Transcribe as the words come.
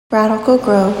Radical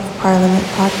Grove Parliament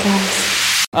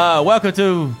Podcast. Welcome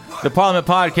to the Parliament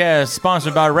Podcast,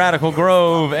 sponsored by Radical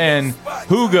Grove and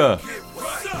Hooga.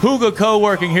 Hooga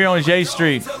co-working here on J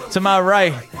Street. To my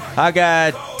right, I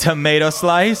got Tomato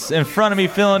Slice. In front of me,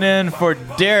 filling in for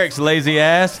Derek's lazy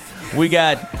ass, we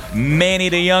got Manny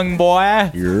the young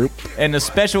boy. Yep. And the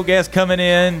special guest coming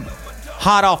in,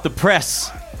 hot off the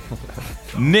press,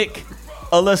 Nick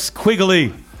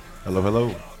Quigley, Hello,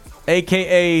 hello.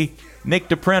 a.k.a. Nick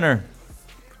the Printer,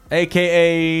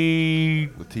 a.k.a.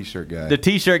 The T-shirt guy. the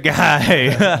T-shirt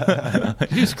guy.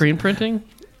 You do screen printing?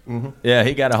 Yeah,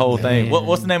 he got a whole thing.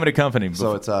 What's the name of the company?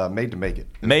 So it's Made to Make It.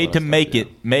 Made to Make It.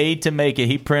 Yeah. Made to Make It.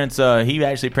 He prints. He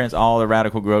actually prints all the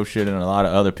Radical Grove shit and a lot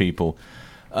of other people.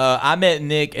 I met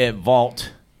Nick at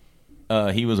Vault.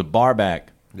 He was a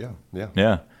barback. Yeah.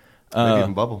 Yeah. Maybe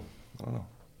even Bubble. I don't know.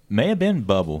 May have been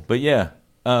Bubble, but yeah.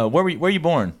 Where you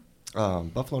born?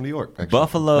 Buffalo, New York. Actually.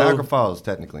 Buffalo. Niagara Falls,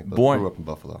 technically. But Born- grew up in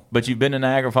Buffalo. But you've been to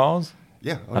Niagara Falls?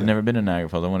 Yeah. I've never been to Niagara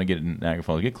Falls. I want to get to Niagara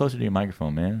Falls. Get closer to your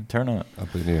microphone, man. Turn up.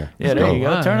 Up in the air. Yeah, Let's there go. you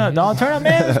go. Turn up, dog. Turn up,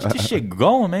 man. Get this shit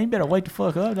going, man. You better wake the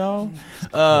fuck up,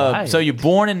 dog. So you're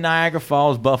born in Niagara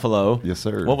Falls, Buffalo. Yes,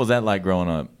 sir. What was that like growing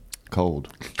up? Cold.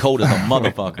 Cold as a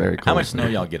motherfucker. Very How cold. much snow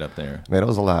y'all get up there? Man, it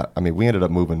was a lot. I mean, we ended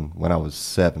up moving when I was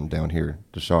 7 down here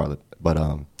to Charlotte. But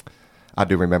I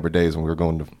do remember days when we were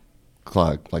going to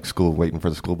like school, waiting for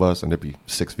the school bus, and there'd be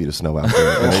 6 feet of snow out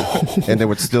there, and there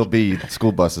would still be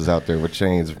school buses out there with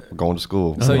chains going to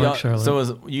school. So like y'all,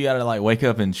 Charlotte. you got to like wake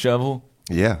up and shovel.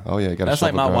 Yeah. Oh yeah. You got. That's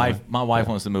like my wife. My wife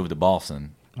wants to move to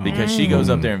Boston because she goes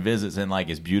up there and visits, and like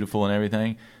it's beautiful and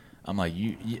everything. I'm like,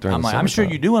 During the I'm sure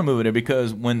summertime. you do want to move there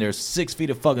because when there's 6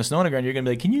 feet of fucking snow on the ground, you're gonna be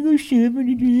like, can you go shovel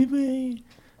the driveway?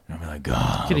 And I'll be like,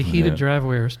 God. Get a heated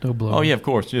driveway or a snowblower. Oh yeah, of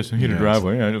course, just heat a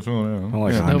driveway. Yeah, I just want I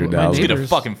like Yeah. $100. My Let's get a neighbors-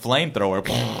 fucking flamethrower.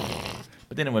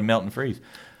 But then it would melt and freeze.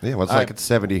 Yeah, well, it's All like right. it's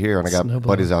 70 here, and I got Snowblower.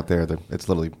 buddies out there that it's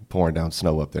literally pouring down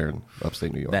snow up there in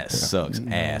upstate New York. That Yeah. sucks,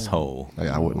 asshole.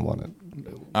 I wouldn't want it.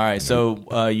 All right,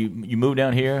 so you moved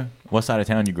down here. What side of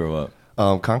town you grow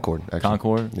up? Concord, actually.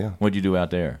 Concord. Yeah. What'd you do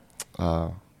out there?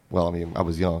 Well, I mean, I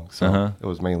was young, so Uh-huh. it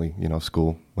was mainly,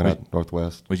 school. Went out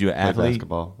Northwest. Was you an Played athlete?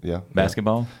 Basketball, yeah.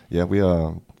 Basketball. Yeah, we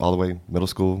all the way middle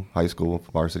school, high school,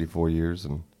 varsity 4 years,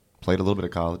 and played a little bit of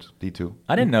college, D2.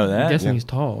 I didn't know I'm that. guessing Yeah. he's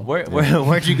tall.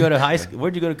 Where'd you go to high school?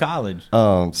 Where'd you go to college?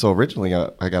 So originally,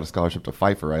 I got a scholarship to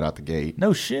Pfeiffer right out the gate.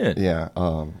 No shit. Yeah,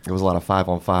 it was a lot of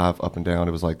 5-on-5, up and down.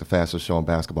 It was like the fastest show in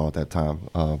basketball at that time.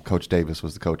 Coach Davis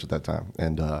was the coach at that time,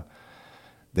 and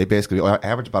they basically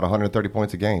averaged about 130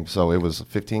 points a game. So it was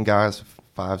 15 guys,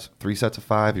 3 sets of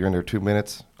 5. You're in there 2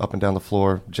 minutes, up and down the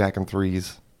floor, jacking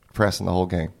threes, pressing the whole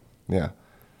game. Yeah,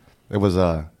 it was.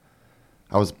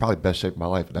 I was probably best shape of my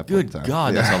life at that point Good in time.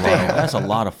 God, Yeah. that's a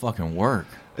lot of fucking work.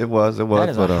 It was. That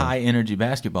is but, a high energy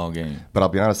basketball game. But I'll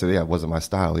be honest with you, it wasn't my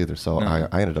style either. So No.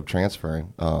 I ended up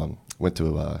transferring. Went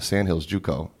to Sandhills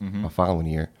JUCO my following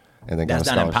year, and then That's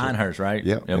got a down in scholarship. Pinehurst, right?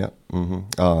 Yep.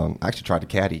 I actually tried to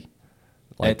caddy.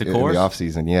 At the in course? the off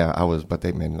season, yeah, I was, but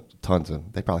they made tons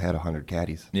of. They probably had 100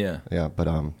 caddies. Yeah. yeah, but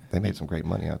they made some great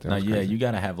money out there. Now, It was yeah, crazy. you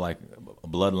got to have like a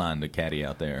bloodline to caddy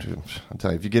out there. I'm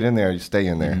telling you, if you get in there, you stay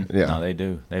in there. Yeah, No, they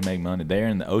do. They make money. There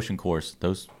in the Ocean Course,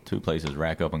 those two places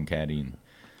rack up on caddying.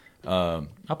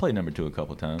 I played number 2 a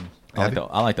couple times. Have you?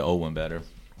 I like the old one better.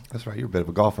 that's right. You're a bit of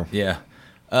a golfer. Yeah.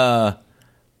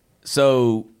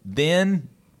 So then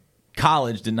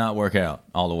college did not work out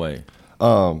all the way.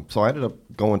 So I ended up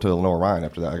going to Lenore Ryan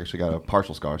after that. I actually got a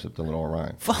partial scholarship to Lenore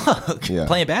Ryan. Fuck. Yeah.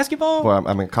 Playing basketball? Well,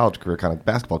 I mean, college career kind of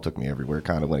basketball took me everywhere.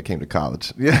 Kind of when it came to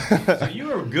college. Yeah, So you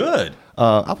were good.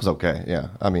 I was okay. Yeah,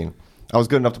 I mean, I was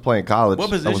good enough to play in college. What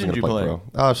I wasn't position gonna did you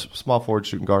play? Pro. Small forward,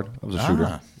 shooting guard. I was a shooter.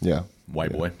 Ah. Yeah,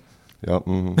 White boy. Yep.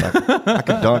 I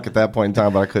could dunk at that point in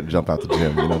time, but I couldn't jump out the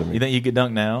gym. You know what I You mean? think you could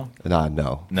dunk now? Nah,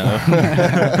 no. No.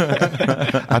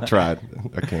 I tried.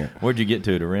 I can't. Where'd you get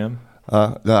to the rim?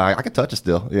 No, I could touch it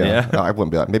still. Yeah. Yeah? No, I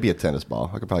wouldn't be like, maybe a tennis ball.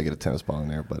 I could probably get a tennis ball in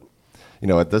there, but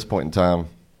at this point in time,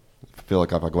 I feel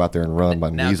like if I go out there and run,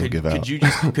 my Now, knees will could, give could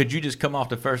out. you just come off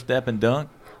the first step and dunk?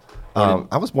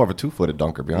 I was more of a 2-footed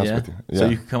dunker, to be honest with you. Yeah. So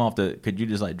you could come off could you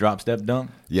just like drop step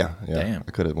dunk? yeah. Damn.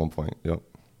 I could at one point. Yep.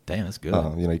 Damn, that's good.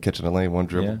 You catch in the lane, one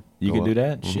dribble. yeah. You go could do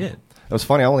up. that? Shit. It was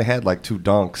funny. I only had like 2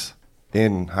 dunks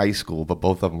in high school, but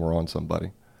both of them were on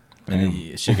somebody. And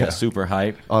then shit got super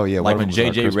hype. Oh, yeah, like one when of them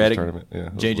was our JJ Christmas tournament. Yeah,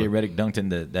 it was JJ lit. Redick dunked in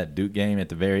that Duke game at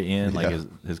the very end, like Yeah.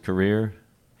 his career.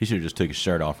 He should have just took his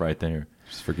shirt off right there.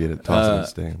 Just forget it. Toss it in the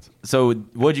stands. So,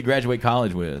 what'd you graduate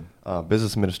college with?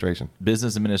 Business administration.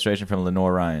 Business administration from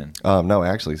Lenore Ryan. No,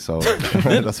 actually. So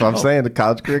that's what I'm saying. The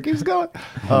college career keeps going.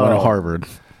 Went to Harvard.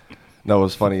 No,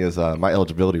 what's funny is my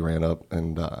eligibility ran up,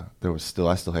 and I still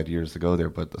had years to go there,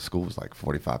 but the school was like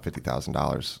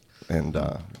 $50,000, and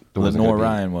Lenore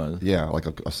Ryan was. Yeah, like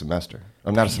a semester.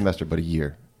 Not a semester, but a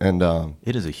year. And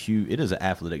it is an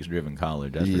athletics-driven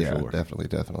college, that's for sure.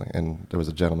 Definitely. And there was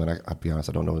a gentleman, I'll be honest,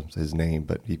 I don't know his name,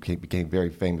 but he became very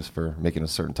famous for making a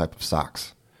certain type of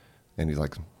socks. And he's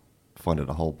like funded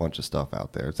a whole bunch of stuff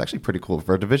out there. It's actually pretty cool.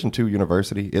 For a Division II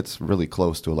university, it's really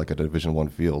close to like a Division I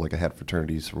feel. Like it had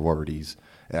fraternities, sororities.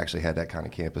 It actually had that kind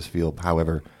of campus feel.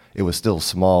 However, it was still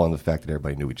small in the fact that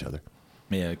everybody knew each other.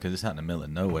 Yeah, because it's out in the middle of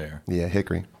nowhere. Yeah,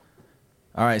 Hickory.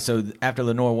 All right, so after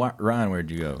Lenore Ryan,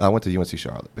 where'd you go? I went to UNC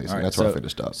Charlotte, basically. Right, that's where I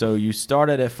finished up. So you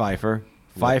started at Pfeiffer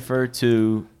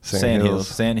to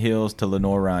Sand Hills to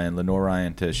Lenore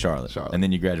Ryan to Charlotte. And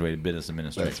then you graduated business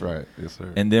administration. That's right, yes,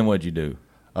 sir. And then what'd you do?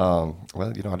 Well,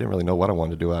 I didn't really know what I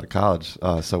wanted to do out of college.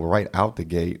 So right out the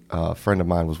gate, a friend of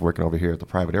mine was working over here at the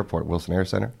private airport, Wilson Air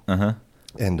Center. Uh-huh.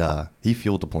 And he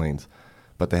fueled the planes.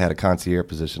 But they had a concierge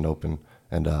position open,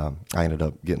 and I ended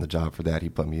up getting the job for that. He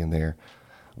put me in there,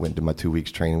 went to my 2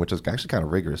 weeks training, which was actually kind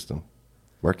of rigorous, though,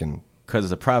 working. Because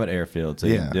it's a private airfield, so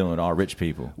you're dealing with all rich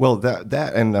people. Well,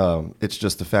 that and it's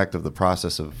just the fact of the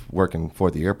process of working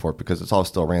for the airport, because it's all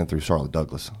still ran through Charlotte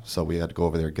Douglas. So we had to go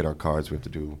over there, get our cards. We have to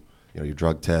do your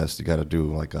drug test. You got to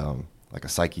do like a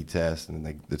psyche test,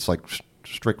 and it's like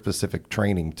strict specific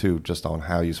training too, just on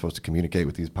how you're supposed to communicate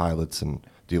with these pilots and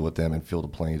deal with them and fill the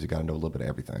planes. You got to know a little bit of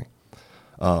everything.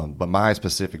 But my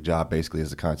specific job, basically,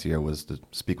 as a concierge, was to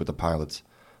speak with the pilots,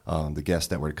 the guests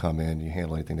that were to come in. You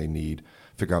handle anything they need,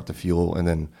 figure out the fuel, and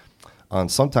then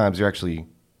sometimes you're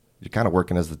kind of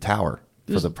working as the tower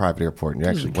for the private airport. And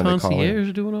you're actually when they call in,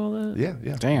 concierge doing all that.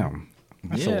 Yeah. Damn.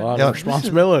 That's a Yeah. lot of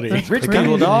responsibility. Rich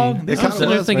people, dog. It I'm kinda sitting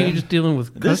there was, thinking man. you're just dealing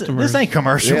with customers. This ain't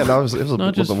commercial. Yeah, it was a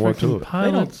not just little more to freaking it.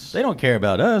 pilots. They don't care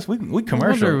about us. We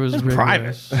commercial. I wonder it was It's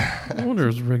rigorous. private. I wonder it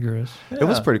was rigorous. It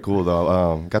was pretty cool,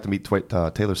 though. Got to meet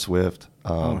Taylor Swift,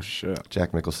 Oh, shit.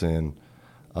 Jack Nicholson.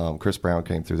 Chris Brown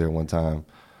came through there one time.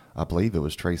 I believe it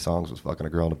was Trey Songz was fucking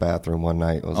a girl in the bathroom one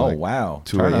night. It was like wow.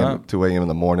 2 Turn a.m. up. 2 a.m. in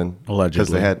the morning. Allegedly.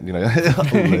 Because they had,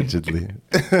 allegedly.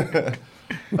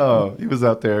 Oh, he was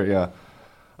out there, yeah.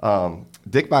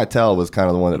 Dick Vitale was kind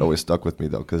of the one that always stuck with me,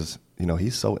 though, because,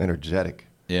 he's so energetic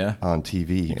Yeah. on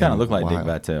TV. You kind of look like Dick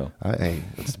Vitale. Hey,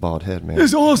 it's the bald head, man.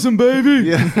 It's awesome, baby.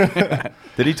 Yeah.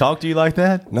 Did he talk to you like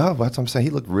that? No, that's what I'm saying.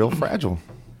 He looked real fragile,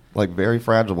 like very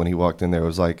fragile when he walked in there. It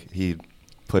was like he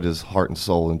put his heart and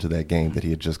soul into that game that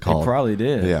he had just called. He probably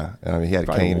did. Yeah, I mean, he had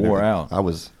Probably a cane. wore and out. I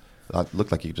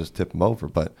looked like he could just tip him over,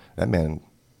 but that man,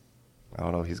 I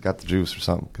don't know, he's got the juice or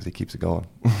something because he keeps it going.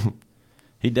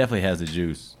 He definitely has the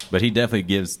juice, but he definitely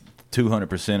gives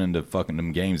 200% into fucking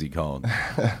them games he called,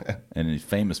 and he's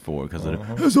famous for it because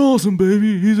that's awesome,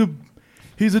 baby.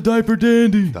 He's a diaper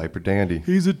dandy. Diaper dandy.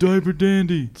 He's a diaper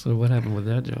dandy. So what happened with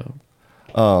that job?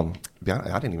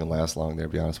 I didn't even last long there,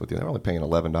 to be honest with you. They were only paying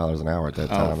 $11 an hour at that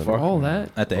time. For all that?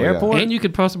 At the Oh, yeah. airport? And you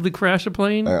could possibly crash a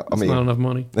plane? I That's mean- not enough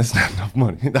money. That's not enough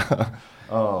money.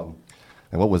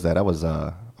 And what was that? I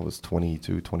was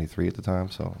 22, 23 at the time.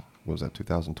 So what was that,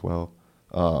 2012?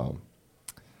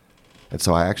 And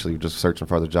so I actually just searching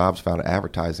for other jobs, found an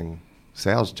advertising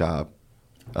sales job,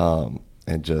 and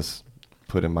just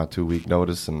put in my 2-week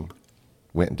notice and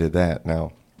went and did that.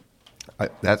 Now,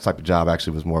 that type of job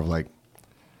actually was more of like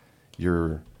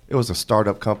it was a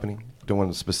startup company doing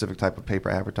a specific type of paper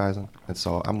advertising. And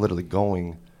so I'm literally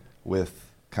going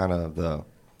with kind of the,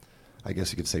 I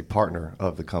guess you could say, partner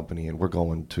of the company, and we're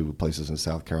going to places in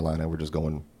South Carolina. We're just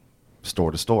going store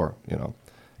to store,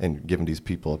 and giving these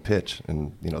people a pitch,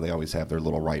 and they always have their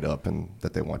little write up and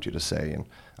that they want you to say, and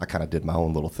I kind of did my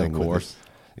own little thing. Of course,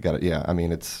 you got it. Yeah, I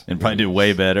mean it's and probably did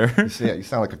way better. Yeah, you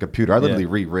sound like a computer. I literally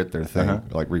rewrote their thing,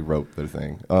 rewrote their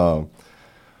thing.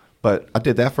 But I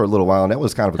did that for a little while, and that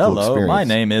was kind of a cool experience. My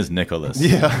name is Nicholas.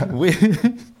 Yeah,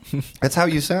 that's how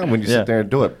you sound when you sit there and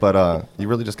do it. But you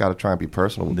really just got to try and be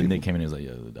personal with Then people. Nick came in and he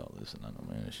was like, "Yo, dog, listen, I know,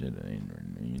 man, shit, let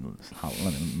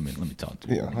me talk to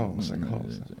you." Yeah, hold on a second.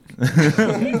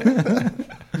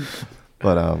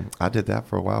 But I did that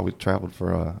for a while. We traveled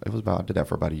for I did that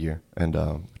for about a year, and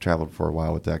traveled for a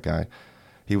while with that guy.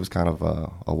 He was kind of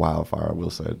a wildfire, I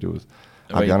will say.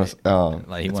 I'll be honest.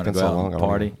 Like he it's wanted been to go so out long and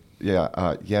party. already.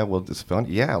 Yeah. Well, it's fun.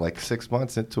 Yeah, like 6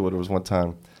 months into it, there was one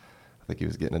time I think he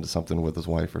was getting into something with his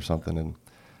wife or something, and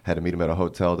had to meet him at a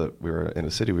hotel that we were in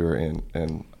the city we were in,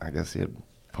 and I guess he had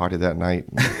party that night.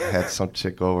 And had some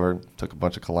chick over, took a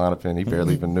bunch of Klonopin. He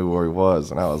barely even knew where he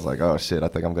was, and I was like, "Oh shit, I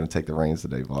think I'm going to take the reins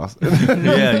today, boss."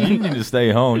 Yeah, you need to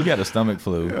stay home. You got a stomach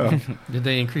flu. Did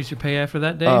they increase your pay after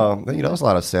that day? It was a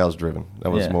lot of sales driven.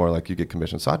 That was Yeah. more like you get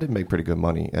commission. So I did make pretty good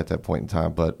money at that point in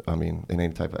time. But I mean, in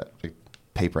any type of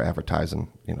paper advertising,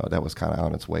 that was kind of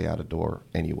on its way out the door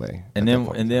anyway. And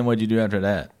then what'd you do after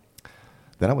that?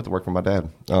 Then I went to work for my dad.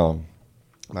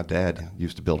 My dad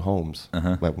used to build homes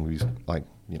when we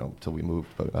until we moved.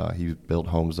 But he built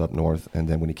homes up north, and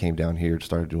then when he came down here,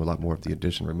 started doing a lot more of the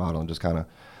addition remodeling. Just kind of,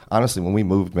 honestly, when we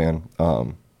moved, man,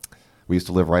 we used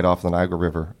to live right off the Niagara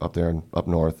River up there up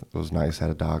north. It was nice, had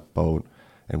a dock, boat,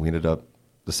 and we ended up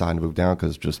deciding to move down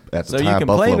because just at the So you time can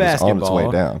Buffalo play was on its way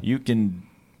basketball. down.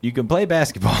 You can play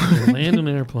basketball, Land an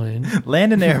airplane.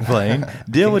 land an airplane,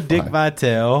 deal with Dick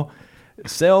Vitale,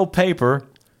 sell paper,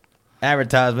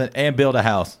 advertisement, and build a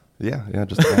house. Yeah,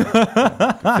 just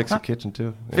fix your kitchen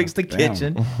too. Yeah. Fix the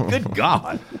kitchen. Good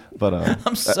God. But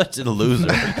I'm such a loser.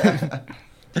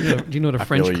 Do you know what a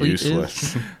French Really cleat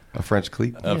useless. is? a French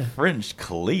cleat. A Yeah. French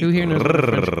cleat. Who here knows what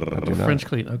a do not. French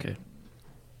cleat? Okay.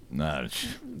 No,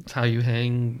 It's how you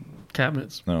hang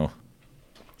cabinets. no.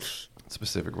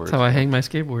 Specific words. That's how I hang my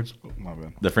skateboards. My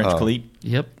bad. The French cleat.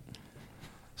 Yep.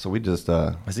 So we just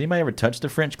Has anybody ever touched a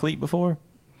French cleat before?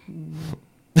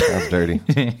 that's dirty.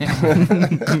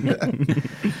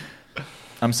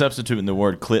 I'm substituting the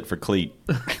word clit for cleat.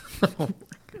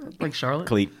 Like Charlotte.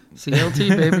 Cleat. CLT,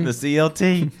 baby. The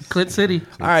CLT. Clit City.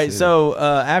 All right, so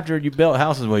after you built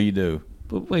houses, what do you do?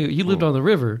 But wait, you lived on the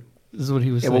river. This is what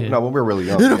he was Yeah, well, saying. no, when we were really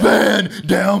young. In a van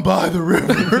down by the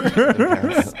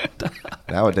river.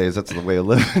 Nowadays, that's the way of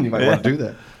living. You might want to do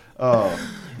that.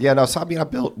 Yeah, no. So I mean,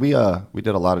 we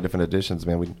did a lot of different additions,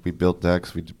 man. We built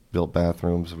decks, we built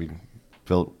bathrooms, we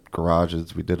built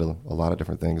garages. We did a lot of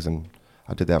different things, and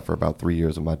I did that for about 3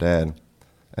 years with my dad.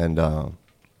 And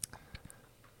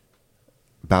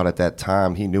about at that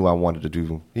time, he knew I wanted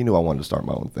to start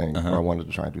my own thing, or I wanted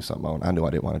to try and do something my own. I knew I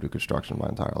didn't want to do construction my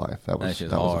entire life. That was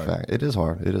just a hard. fact. It is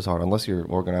hard. It is hard unless you're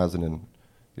organizing and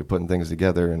you're putting things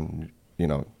together, and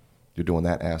you're doing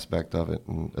that aspect of it.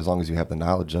 And as long as you have the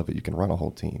knowledge of it, you can run a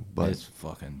whole team. But It's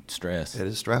fucking stress. it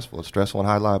is stressful. It's stressful and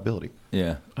high liability.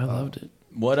 Yeah. I loved it.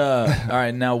 What? All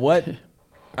right, now what?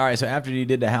 All right, so after you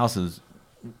did the houses,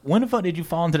 when the fuck did you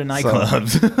fall into the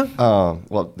nightclubs?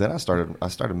 Well, then I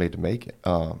started Made to Make It.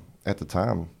 At the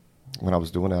time, when I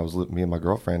was doing it, I was me and my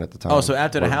girlfriend at the time. Oh, so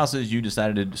after the were- houses, you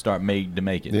decided to start Made to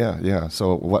Make It. Yeah.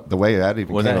 So the way that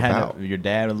even Was came that about. your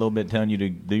dad a little bit telling you to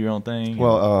do your own thing?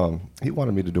 Well, he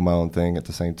wanted me to do my own thing at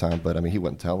the same time, but I mean, he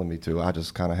wasn't telling me to. I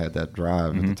just kind of had that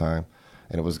drive at the time,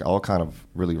 and it was all kind of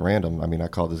really random. I mean, I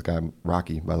called this guy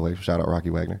Rocky, by the way. Shout out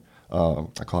Rocky Wagner.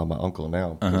 I call him my uncle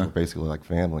now because we're basically like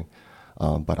family.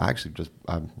 But I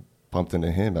bumped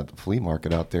into him at the flea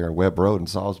market out there in Webb Road in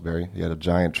Salisbury. He had a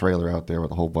giant trailer out there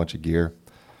with a whole bunch of gear.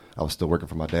 I was still working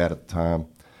for my dad at the time.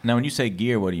 Now, when you say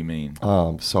gear, what do you mean?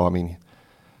 So, I mean,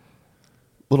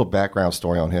 little background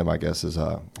story on him, I guess, is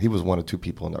he was one of two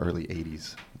people in the early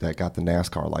 80s that got the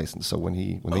NASCAR license. So when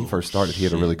he first started, he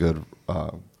had a really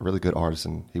good artist,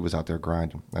 and he was out there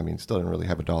grinding. I mean, still didn't really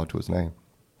have a dollar to his name.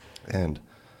 And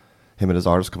him and his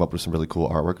artists come up with some really cool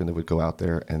artwork, and they would go out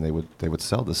there and they would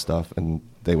sell this stuff, and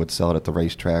they would sell it at the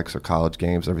racetracks or college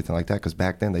games, everything like that. Because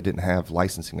back then they didn't have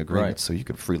licensing agreements, so you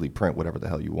could freely print whatever the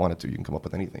hell you wanted to. You can come up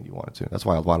with anything you wanted to. That's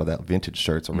why a lot of that vintage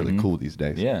shirts are really cool these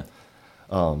days. Yeah.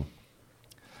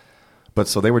 But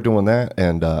so they were doing that,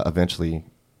 and eventually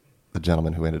the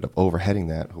gentleman who ended up overheading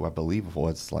that, who I believe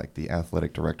was like the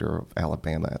athletic director of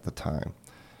Alabama at the time,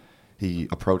 he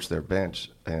approached their bench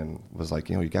and was like,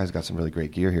 you guys got some really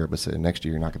great gear here, but said next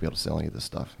year you're not going to be able to sell any of this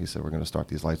stuff. He said, we're going to start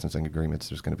these licensing agreements.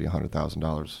 There's going to be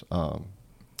 $100,000.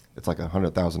 It's like a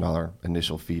 $100,000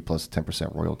 initial fee plus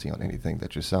 10% royalty on anything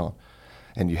that you're selling.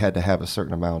 And you had to have a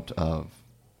certain amount of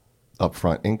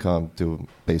upfront income to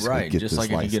basically get just this like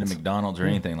if license. you get a McDonald's or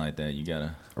anything like that, you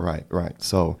gotta. Right.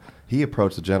 So he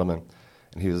approached the gentleman,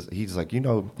 and he's like,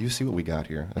 you see what we got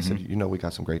here. I said, we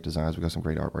got some great designs, we got some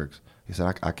great artworks. He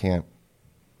said, I can't,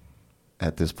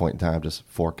 at this point in time, just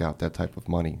fork out that type of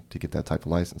money to get that type of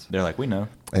license. They're like, we know.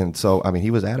 And so, I mean,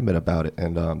 he was adamant about it,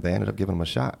 and they ended up giving him a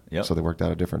shot. Yep. So they worked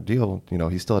out a different deal.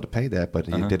 He still had to pay that, but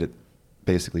he did it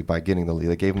basically by getting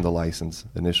they gave him the license,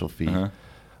 initial fee,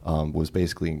 was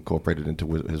basically incorporated into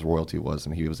what his royalty was,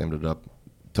 and he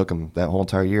took him that whole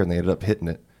entire year, and they ended up hitting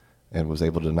it, and was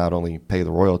able to not only pay the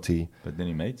royalty, But then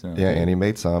he made some. yeah, and he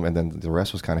made some, and then the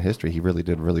rest was kind of history. He really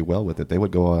did really well with it. They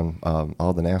would go on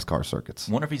all the NASCAR circuits.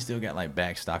 Wonder if he still got like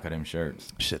back stock of them shirts.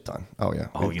 Shit ton. Oh yeah.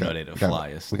 Oh, We've they're the we got-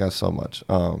 flyest. We got so much.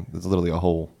 There's literally a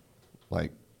whole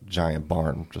like giant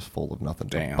barn just full of nothing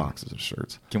but Damn. boxes of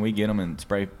shirts. Can we get them and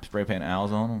spray paint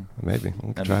owls on them? Maybe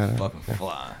we could That'd try be that. fucking Yeah.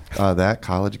 fly. That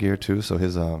college gear too. So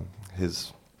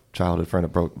his childhood friend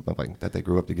that they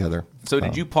grew up together. So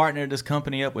did you partner this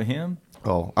company up with him?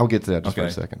 Oh, I'll get to that just for a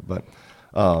Okay. second. But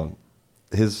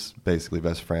his basically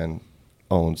best friend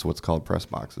owns what's called Press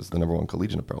Boxes, the number one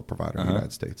collegiate apparel provider in the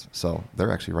United States. So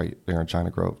they're actually right there in China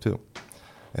Grove too.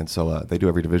 And so they do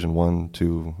every Division 1,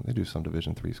 2. They do some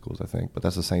Division 3 schools, I think. But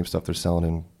that's the same stuff they're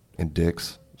selling in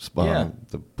Dick's, Yeah.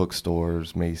 the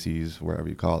bookstores, Macy's, wherever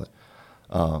you call it.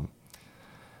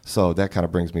 So that kind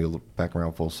of brings me back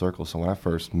around full circle. So when I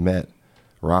first met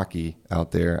Rocky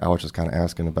out there, I was just kind of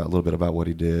asking a little bit about what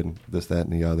he did, this, that,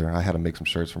 and the other. I had to make some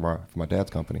shirts for my dad's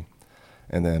company.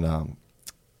 And then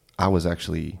I was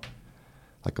actually,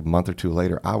 like a month or two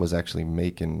later, I was actually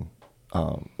making,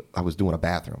 I was doing a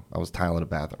bathroom. I was tiling a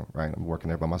bathroom, right? I'm working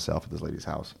there by myself at this lady's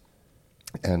house.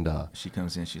 And She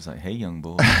comes in, she's like, "Hey, young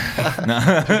boy."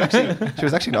 she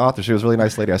was actually an author. She was a really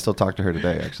nice lady. I still talk to her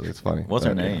today, actually. It's funny. What's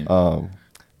her name?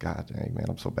 God dang, man,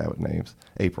 I'm so bad with names.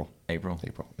 April. April.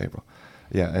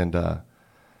 Yeah, and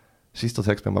she still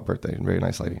texts me on my birthday. Very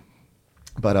nice lady.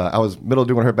 But I was middle of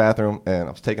doing her bathroom, and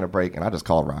I was taking a break, and I just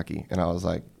called Rocky, and I was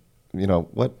like, you know,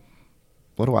 what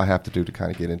do I have to do to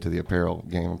kind of get into the apparel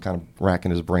game? I'm kind of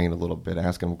racking his brain a little bit,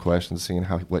 asking him questions, seeing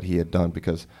what he had done,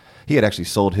 because he had actually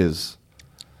sold his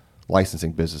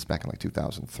licensing business back in like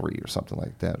 2003 or something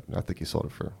like that. I think he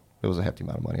sold it was a hefty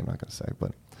amount of money, I'm not going to say,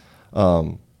 but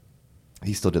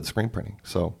he still did the screen printing.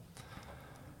 So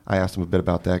I asked him a bit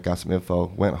about that, got some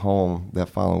info, went home that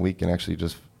following week and actually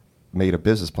just made a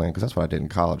business plan, because that's what I did in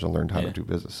college. I learned how to do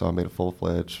business. So I made a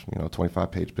full-fledged,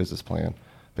 25-page business plan,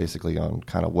 basically on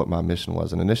kind of what my mission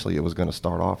was. And initially it was going to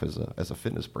start off as a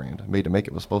fitness brand. Made to Make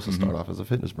It was supposed to start off as a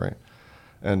fitness brand.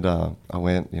 And I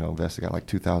went, invested, got like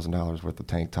 $2,000 worth of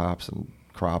tank tops and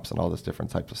crops and all this different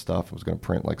types of stuff. I was going to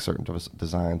print like certain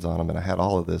designs on them, and I had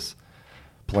all of this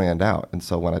planned out. And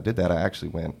so when I did that, I actually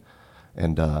went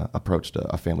and approached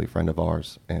a family friend of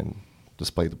ours and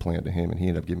displayed the plan to him, and he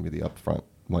ended up giving me the upfront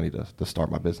money to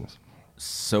start my business.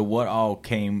 So what all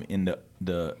came in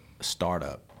the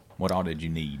startup? What all did you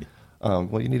need?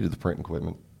 Well, you needed the print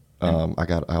equipment. I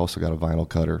also got a vinyl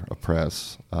cutter, a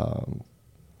press,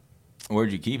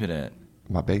 Where'd you keep it at?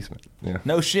 my basement. Yeah.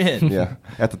 No shit. Yeah.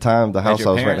 At the time, the house your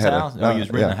I was renting parents' had house? Oh, you was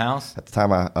renting a house? At the time,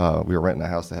 we were renting a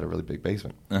house that had a really big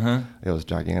basement. It was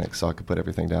gigantic, so I could put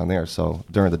everything down there. So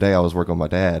during the day, I was working with my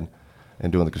dad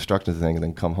and doing the construction thing, and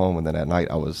then come home, and then at night,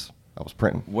 I was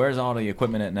printing. Where's all the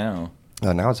equipment at now?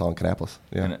 Now it's all in Kannapolis.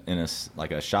 Yeah. In a like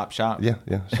a shop? Yeah.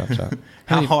 Shop.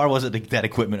 How hard was it to get that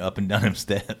equipment up and down them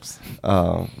steps?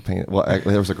 There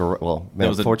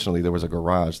was unfortunately, there was a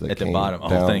garage that At the came bottom. Oh,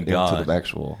 down thank into God. the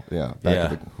actual, Yeah.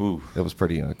 it was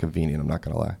pretty convenient, I'm not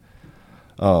going to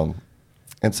lie.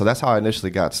 And so that's how I initially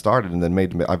got started, and then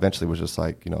I eventually was just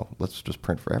like, let's just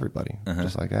print for everybody,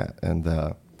 just like that.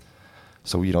 And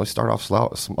so, you start off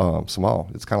small.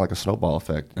 It's kind of like a snowball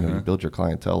effect. You build your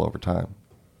clientele over time.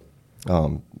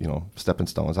 Stepping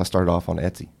stones. I started off on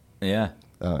Etsy. Yeah.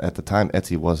 At the time,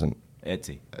 Etsy wasn't.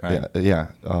 Etsy. Right. Yeah.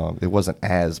 It wasn't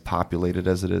as populated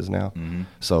as it is now.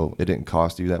 So it didn't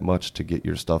cost you that much to get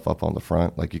your stuff up on the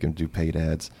front. Like, you can do paid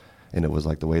ads, and it was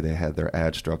like the way they had their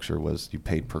ad structure was you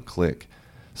paid per click.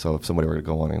 So if somebody were to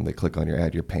go on and they click on your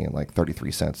ad, you're paying like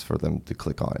 33 cents for them to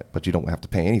click on it. But you don't have to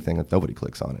pay anything if nobody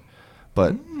clicks on it.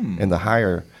 But in the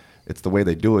higher, it's the way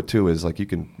they do it too, is like you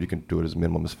can do it as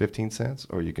minimum as 15 cents,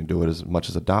 or you can do it as much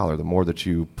as $1. The more that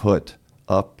you put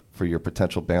up for your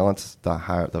potential balance, the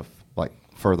higher,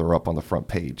 further up on the front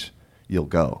page you'll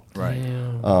go. Right.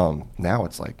 Damn. Now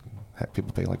it's like, heck,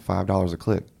 people pay like $5 a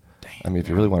click. I mean, if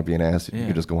you really want to be an ass, you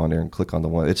can just go on there and click on the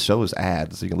one. It shows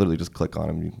ads, so you can literally just click on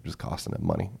them. You're just costing them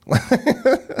money.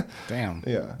 Damn.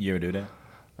 Yeah. You ever do that?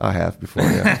 I have before,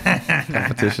 yeah.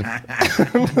 Competition.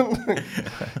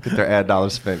 Get their ad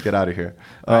dollars spent. Get out of here.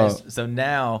 All right, so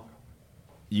now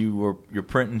you're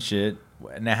printing shit.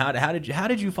 Now how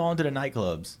did you fall into the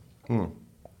nightclubs?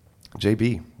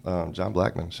 JB, John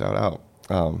Blackman, shout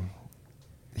out.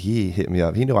 He hit me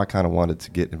up. He knew I kind of wanted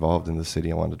to get involved in the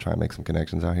city. I wanted to try and make some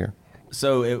connections out here.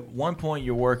 So at one point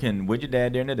you're working with your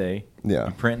dad during the day. Yeah.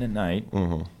 You're printing at night.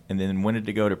 And then when did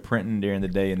it go to printing during the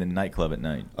day and then nightclub at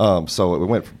night? So we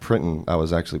went from printing.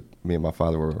 Me and my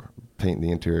father were painting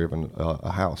the interior of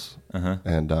a house.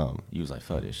 And You was like,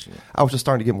 fuck this shit. I was just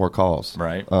starting to get more calls.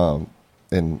 Right.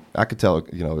 And I could tell,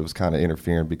 it was kind of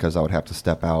interfering because I would have to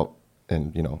step out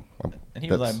and, And he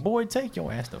was like, boy, take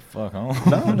your ass the fuck home.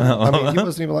 No. I mean, he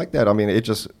wasn't even like that. I mean, it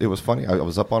was funny. I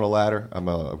was up on a ladder.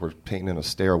 We're painting in a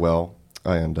stairwell.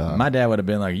 And my dad would have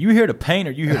been like, you here to paint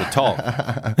or you here to talk?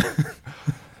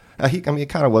 I mean, it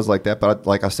kind of was like that, but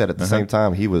like I said, at the same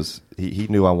time, he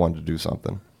knew I wanted to do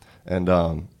something, and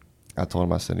I told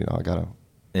him, I said, I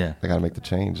gotta make the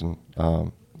change, and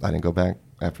I didn't go back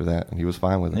after that, and he was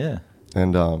fine with it. Yeah.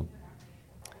 And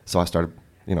so I started,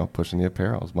 pushing the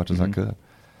apparel as much as I could,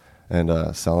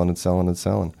 and selling and selling and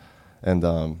selling, and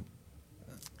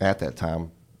at that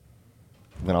time,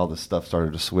 when all this stuff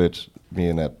started to switch, me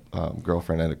and that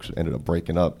girlfriend ended up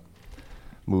breaking up.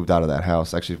 Moved out of that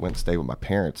house. Actually went and stayed with my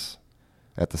parents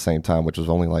at the same time, which was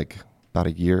only like about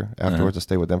a year afterwards. I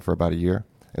stayed with them for about a year.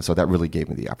 And so that really gave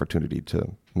me the opportunity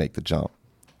to make the jump.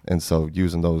 And so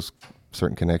using those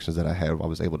certain connections that I had, I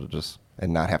was able to just,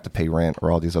 and not have to pay rent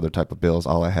or all these other type of bills.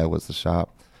 All I had was the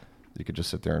shop. You could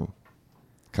just sit there and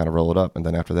kind of roll it up. And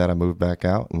then after that, I moved back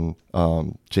out, and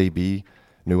JB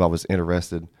knew I was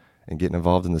interested in getting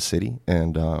involved in the city.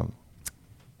 And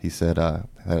he said, I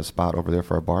had a spot over there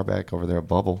for a bar back over there at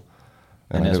Bubble.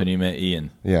 And that's when you met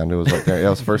Ian. Yeah, I knew it was right there. That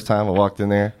was the first time I walked in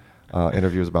there.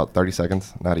 Interview was about 30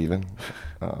 seconds, not even.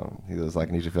 He was like,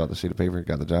 I need you to fill out the sheet of paper. You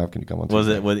got the job. Can you come on? Was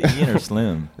Tuesday? it with Ian or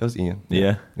Slim? It was Ian.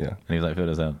 Yeah? Yeah. And he was like, fill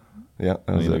this out. Yeah,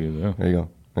 that was And it. he looked at There you go.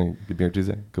 Hey, good beer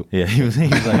Tuesday? Cool. Yeah, he was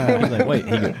like, wait.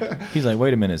 He's like,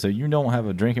 wait a minute. So you don't have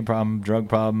a drinking problem, drug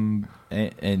problem,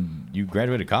 and you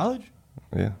graduated college?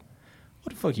 Yeah.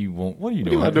 What the fuck you want? What are you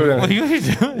doing? What are you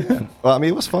doing? doing? Well, I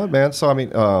mean, it was fun, man. So, I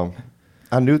mean,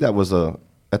 I knew that was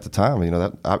at the time,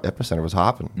 that Epicenter was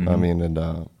hopping. I mean, and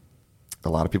a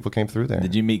lot of people came through there.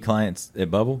 Did you meet clients at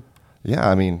Bubble? Yeah,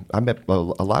 I mean, I met a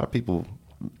lot of people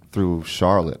through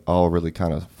Charlotte, all really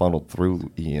kind of funneled through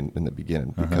Ian in the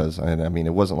beginning because, and I mean,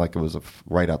 it wasn't like it was a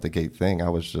right out the gate thing. I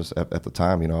was just, at the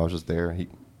time, I was just there.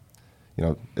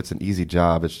 It's an easy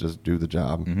job. It's just do the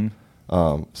job.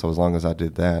 So as long as I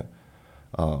did that,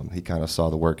 he kind of saw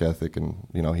the work ethic, and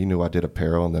he knew I did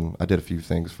apparel, and then I did a few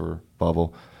things for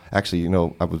Bubble. Actually,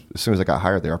 as soon as I got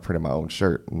hired there, I printed my own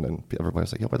shirt, and then everybody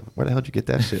was like, "Yo, where the hell did you get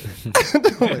that shit?"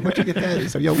 Like, where'd you get that? He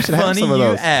said, "Yo, we should have some of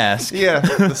those." Funny you ask. Yeah,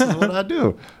 this is what I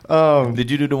do. Did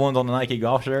you do the ones on the Nike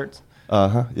golf shirts?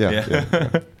 Yeah.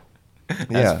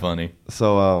 That's funny.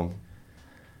 So,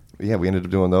 we ended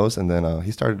up doing those, and then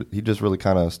he just really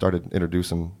kind of started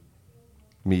introducing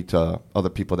me to other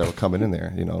people that were coming in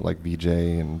there, like VJ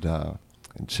and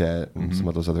Chet and some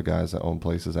of those other guys that own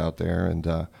places out there.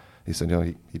 And he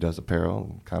said, he does apparel,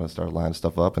 and kind of started lining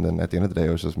stuff up. And then at the end of the day,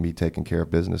 it was just me taking care of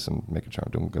business and making sure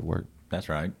I'm doing good work. That's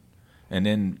right. And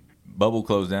then Bubble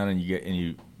closed down, and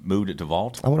you moved it to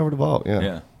Vault. I went over to Vault.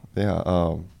 Yeah.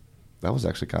 Yeah. That was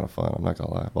actually kind of fun. I'm not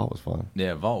gonna lie, Vault was fun.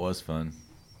 Yeah, Vault was fun.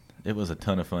 It was a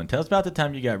ton of fun. Tell us about the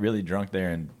time you got really drunk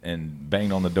there and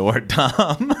banged on the door at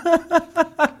Tom.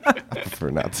 I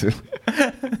prefer not to.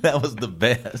 That was the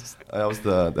best. That was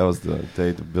the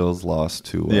day the Bills lost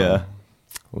to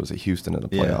what was it, Houston in the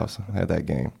playoffs. I had that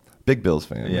game. Big Bills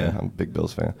fan. Yeah. Man. I'm a big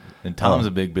Bills fan. And Tom's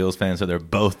a big Bills fan, so they're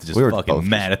both just we were fucking both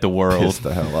mad just at the world. Pissed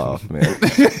the hell off, man.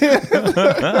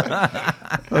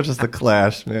 It was just a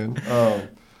clash, man.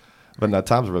 But no,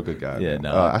 Tom's a real good guy. Yeah, man.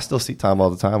 no. I still see Tom all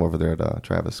the time over there at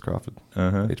Travis Crawford,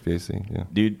 HVAC. Yeah.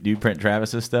 Do you print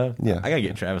Travis's stuff? Yeah. I gotta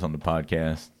get Travis on the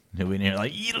podcast. He'll be in here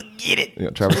like, you don't get it. Yeah,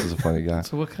 Travis is a funny guy.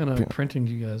 So what kind of printing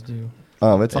do you guys do? It's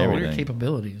What all are your Everything.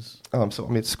 capabilities? So I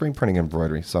mean, it's screen printing and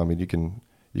embroidery. So I mean, you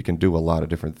can do a lot of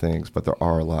different things, but there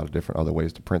are a lot of different other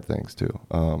ways to print things too.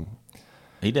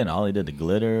 He did the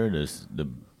glitter,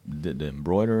 the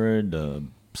embroiderer, the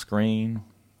screen.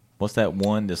 What's that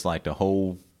one that's like the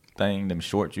whole thing, them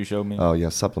shorts you showed me? Oh yeah,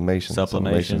 sublimation.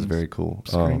 Sublimation is Sublimations. very cool.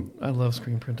 I love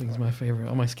screen printing. It's my favorite.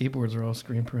 All my skateboards are all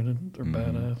screen printed. They're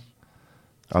badass.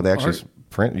 Are they actually Art-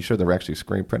 print? You sure they're actually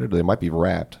screen printed? Or they might be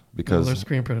wrapped No, because. they're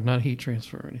screen printed, not heat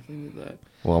transfer or anything like that.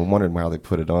 Well, I'm wondering how they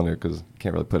put it on there because you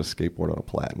can't really put a skateboard on a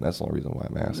platen. That's the only reason why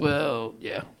I'm asking. Well,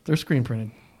 yeah, they're screen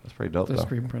printed. That's pretty dope, They're though.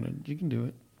 screen printed. You can do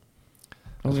it.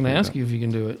 I was going to pretty ask dope. you if you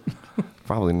can do it.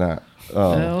 Probably not.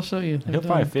 Yeah, I'll show you. He'll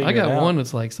probably figure I got it out. one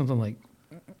that's like something like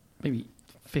maybe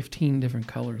 15 different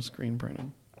colors screen printed.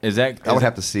 Is that? I would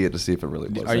have to see it to see if it really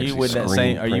was. Are you actually with that screen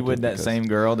same? Are you with printed that because- same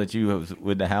girl that you was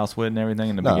with the house with and everything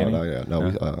in the No,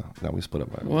 beginning? we split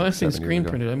up. Well, I've seen 7 years screen ago,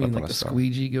 printed. I mean, up on like a the star.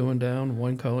 squeegee going down,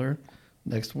 one color.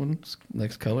 Next one,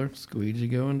 next color, squeegee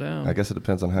going down. I guess it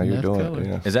depends on how you're Next doing color. it.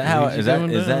 Yeah. Is that how? Squeegee Is that?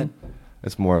 going Is that? down.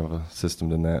 It's more of a system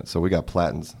than that. So we got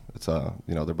platens. It's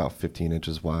they're about 15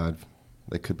 inches wide.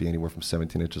 They could be anywhere from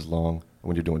 17 inches long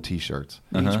when you're doing T-shirts.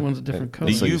 Each one's a different And Do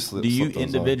color. so you slip do you those on.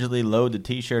 individually load the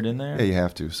T-shirt in there? Yeah, you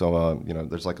have to. So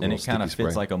there's like a and little it kind of sticky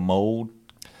fits spray. like a mold.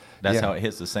 That's Yeah. how it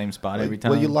hits the same spot every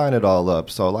time. Well, you line it all up.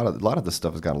 So a lot of this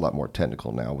stuff has gotten a lot more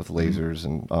technical now with lasers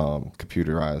and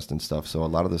computerized and stuff. So a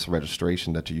lot of this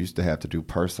registration that you used to have to do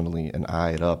personally and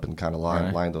eye it up and kind of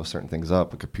line those certain things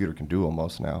up, a computer can do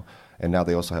almost now. And now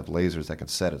they also have lasers that can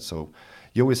set it. So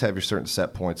you always have your certain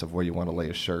set points of where you want to lay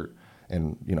a shirt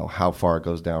and how far it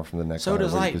goes down from the neck. So line,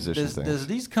 does where you like position things. does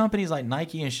these companies like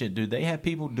Nike and shit? Do they have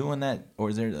people doing that, or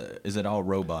is it all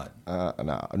robot?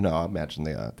 No, I imagine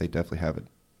they definitely have it.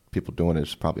 People doing it.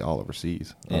 It's probably all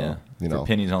overseas. Yeah, you for know,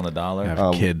 pennies on the dollar.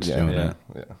 Have kids doing yeah.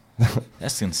 that. yeah.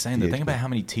 That's insane. To think about how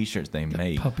many T-shirts they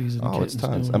make. Puppies and Oh, it's kittens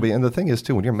tons. doing I mean, and the thing is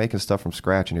too, when you're making stuff from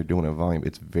scratch and you're doing it in volume,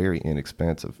 it's very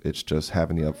inexpensive. It's just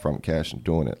having the upfront cash and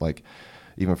doing it. Like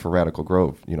even for Radical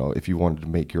Grove, if you wanted to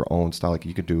make your own style, like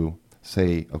you could do,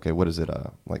 say, okay, what is it?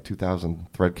 Like 2,000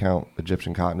 thread count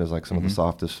Egyptian cotton is like some of the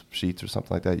softest sheets or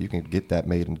something like that. You can get that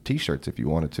made into T-shirts if you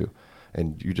wanted to,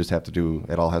 and you just have to do.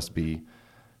 It all has to be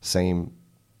same.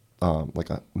 Like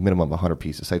a minimum of 100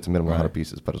 pieces. Say it's a minimum of 100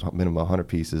 pieces, but it's a minimum of 100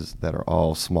 pieces that are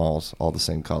all smalls, all the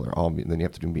same color. Then you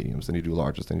have to do mediums, then you do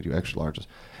larges, then you do extra larges.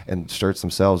 And shirts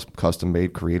themselves, custom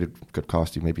made, created, could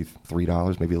cost you maybe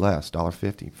 $3, maybe less,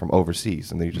 $1.50 from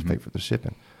overseas, and then you just pay for the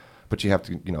shipping. But you have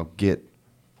to, get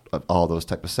all those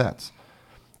type of sets.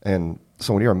 And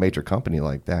so when you're a major company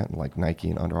like that, and like Nike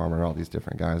and Under Armour and all these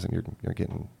different guys, and you're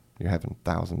having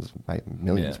thousands,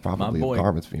 millions probably of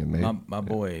garments being made. My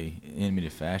boy Enemy to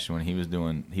Fashion, when he was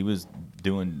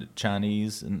doing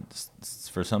Chinese and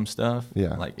for some stuff.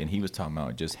 Yeah. And he was talking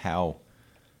about just how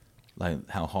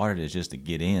hard it is just to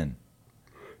get in.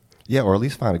 Yeah, or at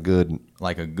least find a good,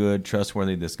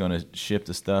 trustworthy that's going to ship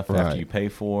the stuff Right. after you pay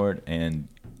for it and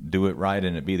do it right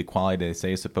and it be the quality they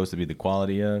say it's supposed to be the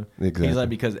quality of. Exactly. He's like,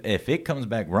 because if it comes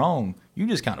back wrong, you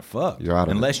just kind of fucked. You're out of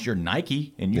it. Unless you're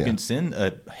Nike and you can send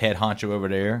a head honcho over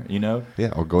there,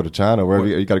 Yeah, or go to China, wherever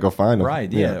you got to go find them.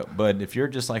 Right, yeah. But if you're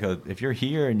just if you're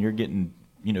here and you're getting,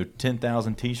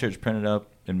 10,000 T-shirts printed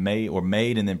up and made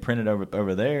and then printed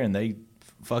over there and they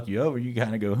fuck you over, you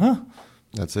kind of go, huh?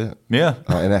 That's it. Yeah.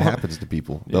 And that happens to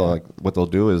people. What they'll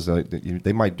do is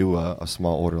they might do a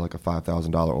small order, like a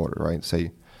 $5,000 order, right?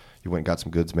 Say you went and got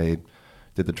some goods made,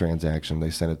 did the transaction, they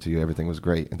sent it to you, everything was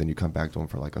great, and then you come back to them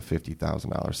for like a $50,000,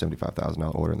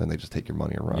 $75,000 order, and then they just take your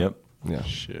money and run. Yep. Yeah.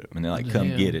 Shit. And they're like,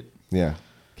 come get it. Yeah.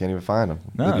 Can't even find them.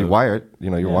 No. If you wire it,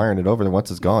 you're wiring it over, and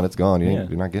once it's gone, it's gone. Yeah.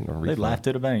 You're not getting a refund. They laugh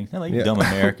to the bank. They're like, you Yeah. dumb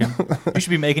American. You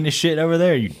should be making this shit over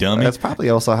there, you dummy. That's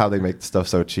probably also how they make stuff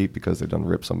so cheap, because they've done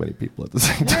rip so many people at the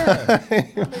same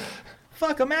time.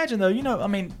 Fuck, imagine though, like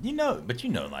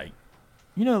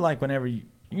whenever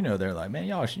they're like, man,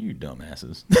 y'all, you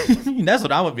dumbasses. That's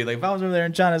what I would be like. If I was over there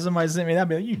in China, somebody sent me that, I'd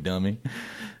be like, you dummy.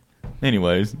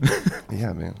 Anyways.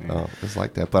 Yeah, man. It's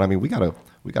like that. But I mean, we got a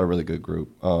really good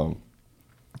group.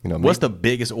 What's the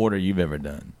biggest order you've ever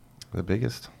done? The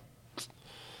biggest?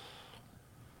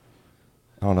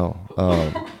 I don't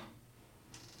know.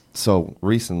 So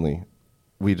recently,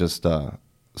 we just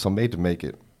Made to Make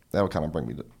It. That would kind of bring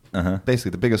me to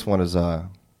basically the biggest one is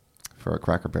for a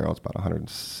Cracker Barrel. It's about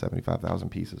 175,000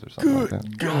 pieces or something like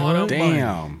that. God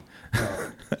damn.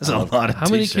 That's a lot of How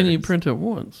many can you T-shirts. print at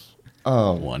once?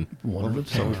 One. One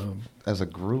at a time. As a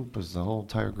group, as the whole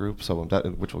entire group, so that,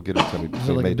 which we'll get into, we it like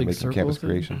a Made to big Make It circle campus thing?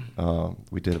 creation.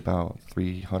 We did about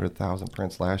 300,000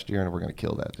 prints last year, and we're going to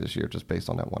kill that this year just based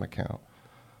on that one account.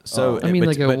 So I mean,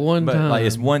 like a one but like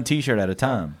it's time. one T-shirt at a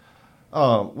time.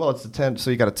 Well, it's a 10.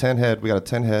 So you got a 10 head. We got a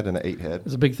 10 head and an 8 head.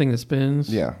 It's a big thing that spins.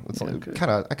 Yeah, it's like, okay.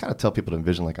 I kind of tell people to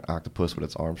envision like an octopus with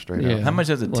its arms straight Yeah. out. How much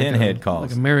does a Like 10 head cost?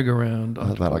 Like a merry-go-round.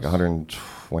 It's about like octopus.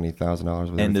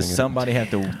 $120,000. And does somebody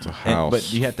have to?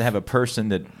 But you have to have a person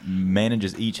that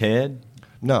manages each head.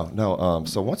 No.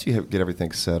 So once you get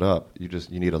everything set up, you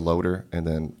need a loader, and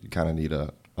then you kind of need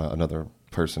another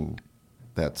person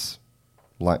that's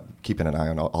keeping an eye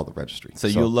on all the registry. So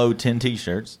you'll load 10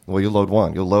 T-shirts. Well, you load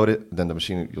one. You'll load it, then the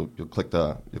machine. You'll click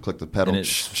the pedal. And it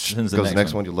sends the goes next the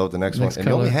next one. one. You load the next Next one, and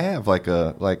you only color. have like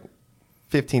a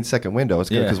 15-second window.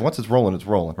 It's good Yeah. because once it's rolling, it's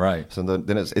rolling. Right. So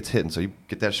then it's hitting. So you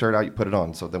get that shirt out, you put it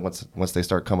on. So then once they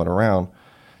start coming around,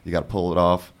 you got to pull it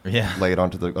off. Yeah. Lay it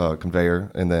onto the conveyor,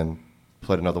 and then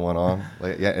put another one on.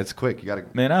 Yeah, it's quick. You got to.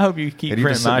 Man, I hope you keep And you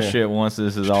printing just sit my there. shit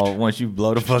once you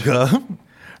blow the fuck up.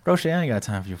 Bro, shit, I ain't got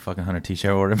time for your fucking 100 T-shirt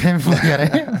order, man.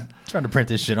 I'm trying to print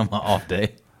this shit on my off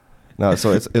day. No,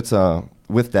 so it's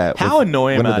with that. How with-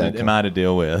 annoying when am did that am come? I to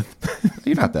deal with?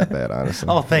 You're not that bad, honestly.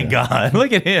 Oh, thank God.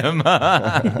 Look at him.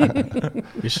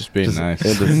 It's just being nice.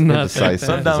 Not that Indecisive. bad.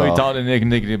 Sometimes we talk to Nick,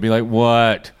 and Nick would be like,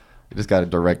 what? You just got to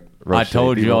direct. I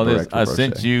told you all this. I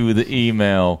sent Rochet. you the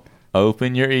email.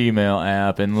 Open your email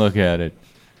app and look at it.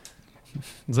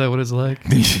 Is that what it's like?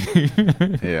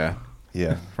 Yeah.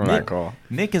 Yeah. from that call.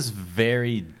 Nick is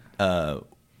very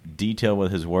detailed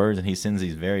with his words, and he sends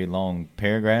these very long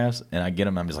paragraphs, and I get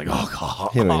them. I'm just like, oh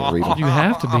god. He don't even read You them.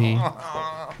 have to be.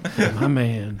 My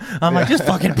man. I'm like, just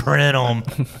fucking print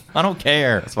them. I don't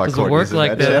care. That's why Does it Courtney's work in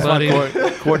like that, That's why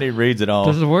buddy? Courtney reads it all.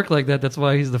 Doesn't work like that. That's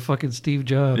why he's the fucking Steve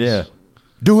Jobs. Yeah.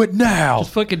 Do it now.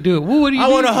 Just fucking do it. Well, what do you I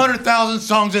need? want 100,000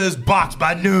 songs in this box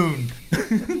by noon.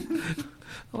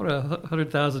 I want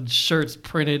 100,000 shirts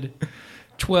printed,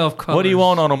 12 colors. What do you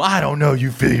want on them? I don't know.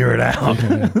 You figure it out.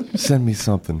 Send me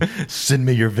something. Send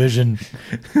me your vision.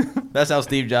 That's how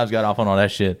Steve Jobs got off on all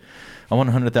that shit. I want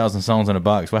 100,000 songs in a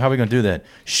box. Well, how are we going to do that?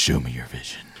 Show me your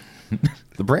vision.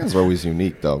 The brands are always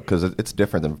unique, though, because it's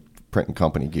different than printing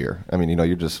company gear. I mean,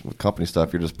 you're just, with company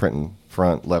stuff, you're just printing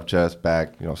front, left chest,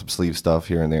 back, some sleeve stuff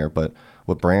here and there. But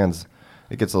with brands,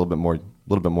 it gets a little bit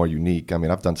more unique. I mean,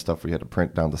 I've done stuff where you had to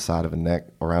print down the side of a neck,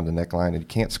 around the neckline, and you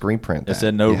can't screen print that. It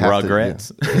said no You have to-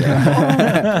 regrets.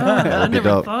 I look it never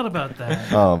up. thought about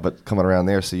that. But coming around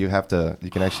there, so you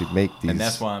can actually make these. And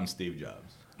that's why I'm Steve Jobs.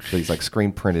 These like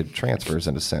screen printed transfers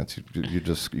in a sense.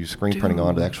 You screen printing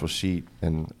onto the actual sheet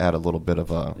and add a little bit of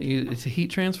a. It's a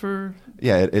heat transfer.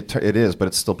 Yeah, it is, but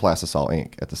it's still plastisol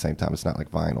ink at the same time. It's not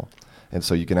like vinyl. And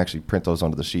so you can actually print those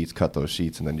onto the sheets, cut those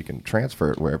sheets, and then you can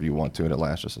transfer it wherever you want to, and it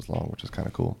lasts just as long, which is kind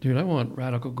of cool. Dude, I want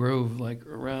Radical Grove like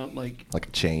around, like Like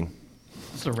a chain.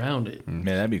 just around it. Man,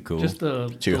 that'd be cool. Just the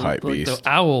Too hype like beast. the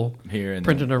owl Here and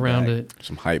printed around it,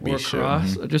 Some hype or beast shit.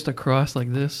 across, just across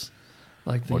like this,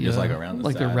 like the Or just, like, around the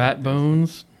like the side. rat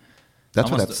bones. That's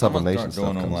I'm where gonna that st- I'm gonna sublimation start doing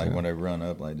stuff them comes like in. when they run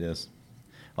up like this.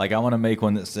 Like I want to make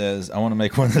one that says I want to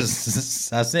make one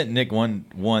that's I sent Nick one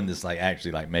that's like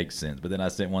actually like makes sense, but then I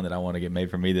sent one that I want to get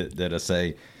made for me that'll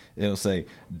say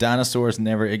dinosaurs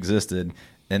never existed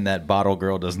and that bottle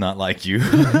girl does not like you.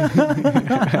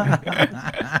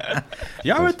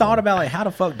 Y'all ever thought about like how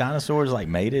the fuck dinosaurs like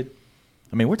made it?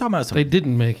 I mean, we're talking about some They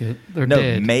didn't make it. They're no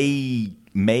dead. mated.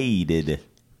 Mated.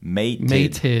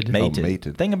 Oh,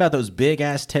 mated. Think about those big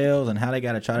ass tails and how they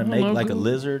got to try to I don't make know, like a go-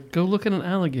 lizard. Go look at an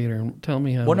alligator and tell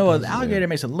me how. Well, it no, does an it. alligator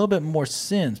makes a little bit more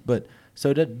sense, but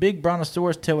so that big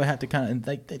brontosaurus tail would have to kind of, and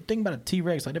like, think about a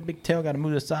T-Rex, like that big tail got to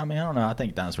move to the side. I mean, I don't know. I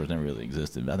think dinosaurs never really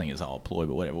existed. I think it's all a ploy,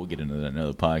 but whatever. We'll get into that in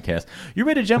another podcast. You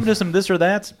ready to jump into some this or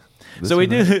that's? So we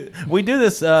do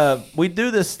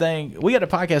this thing. We got a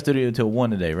podcast studio until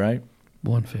 1 today, right?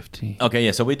 115. Okay,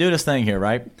 yeah. So we do this thing here,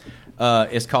 right?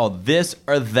 It's called This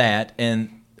or That,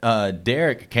 and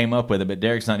Derek came up with it, but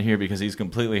Derek's not here because he's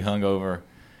completely hungover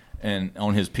and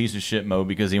on his piece of shit mode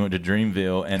because he went to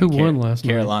Dreamville and Who won last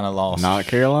night? Carolina lost. Not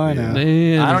Carolina.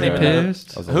 Man, I don't is he even know.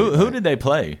 pissed? Who did they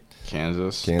play?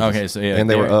 Kansas. Kansas. Okay, so yeah, and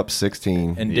they were Derek- up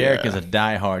 16. And Derek Yeah. is a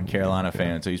diehard Carolina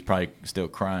fan, so he's probably still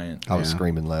crying. I was Yeah.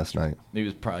 screaming last night.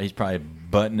 He's probably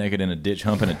butt naked in a ditch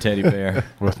humping a teddy bear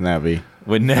With Navi.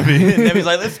 with Nebby. And Nebby's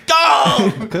like, "Let's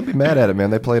go!" Couldn't be mad at it, man.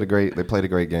 They played a great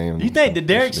game. You think did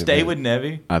Derek They should stay be- with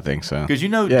Nebby? I think so. Because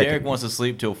yeah, Yeah, Derek wants to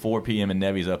sleep till 4 p.m. and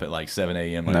Nebby's up at like 7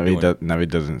 a.m. Like Navi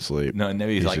doesn't sleep. no,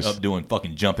 Nebby's He's like just- up doing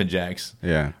fucking jumping jacks,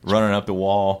 Yeah. running up the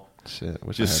wall, Shit,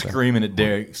 wish just I had that. screaming at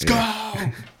Derek. Go!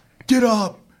 Get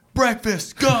up!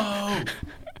 Breakfast! Go!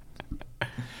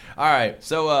 All right,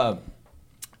 so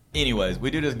anyways, we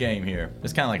do this game here.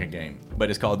 It's kind of like a game, but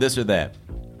it's called This or That.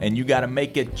 And you got to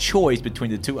make a choice between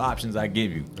the two options I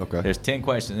give you. Okay. There's 10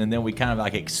 questions, and then we kind of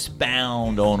like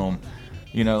expound on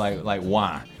them, like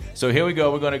why. So here we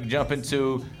go. We're going to jump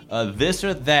into This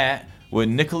or That with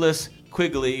Nicholas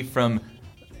Quigley from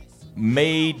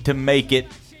Made to Make It.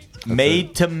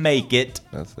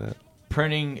 That's it.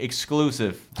 Printing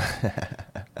exclusive.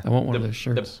 I want one of those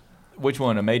shirts. Which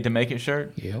one? A Made to Make It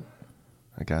shirt? Yep.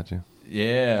 I got you.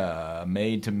 Yeah, a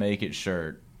Made to Make It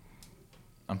shirt.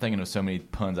 I'm thinking of so many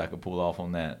puns I could pull off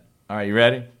on that. All right, you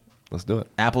ready? Let's do it.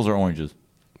 Apples or oranges?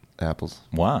 Apples.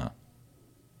 Why?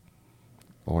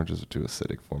 Oranges are too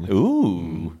acidic for me.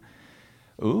 Ooh.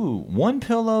 Ooh. One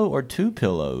pillow or two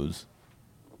pillows?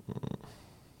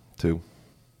 2.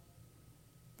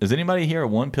 Is anybody here a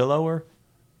one pillower?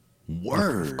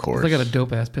 Word. Of course. I got a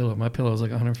dope ass pillow. My pillow is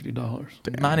like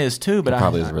 $150. Mine is too, but It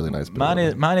probably is a really nice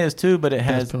pillow. Mine is too, but it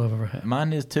has. Best pillow I've ever had.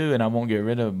 Mine is too, and I won't get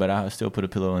rid of it, but I still put a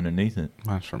pillow underneath it.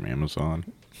 Mine's from Amazon.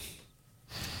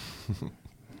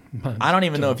 I don't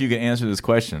even know if you can answer this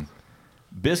question.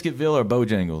 Biscuitville or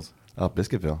Bojangles? Oh,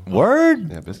 Biscuitville.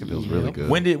 Word? Yeah, Biscuitville's really good.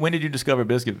 When did you discover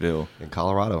Biscuitville? In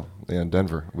Colorado, in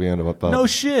Denver, we ended up. No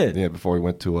shit. Yeah, before we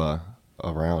went to a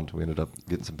round, we ended up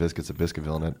getting some biscuits at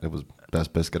Biscuitville, and it was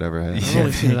best biscuit I ever had. I've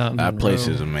only seen it out in That place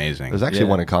Monroe. is amazing. There's actually Yeah.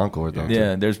 one in Concord though.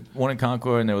 Yeah, too. there's one in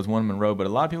Concord and there was one in Monroe, but a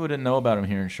lot of people didn't know about them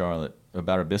here in Charlotte,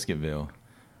 about our Biscuitville.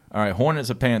 All right, Hornets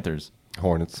or Panthers?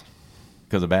 Hornets.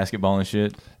 because of basketball and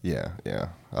shit. Yeah.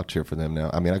 I'll cheer for them now.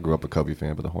 I mean, I grew up a Kobe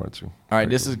fan, but the Hornets are. All right,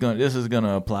 this is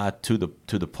gonna apply to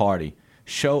the party.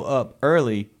 Show up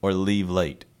early or leave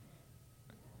late.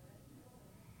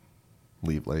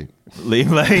 Leave late.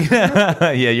 Leave late.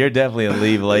 Yeah, you're definitely a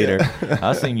leave later.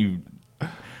 I seen you.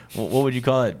 What would you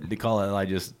call it? They call it like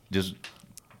just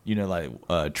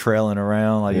like trailing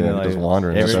around, like Yeah, like just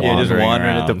wandering. just Wandering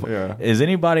wandering at the. around. Yeah. Is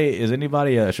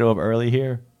anybody show up early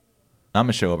here? I'm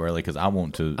gonna show up early because I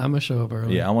want to. I'm gonna show up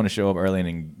early. Yeah, I want to show up early and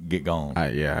then get gone.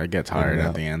 I get tired Yeah.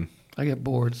 at the end. I get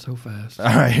bored so fast. All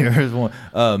right, here's one.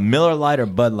 Miller Lite or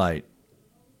Bud Light?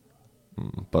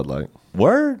 Bud Light.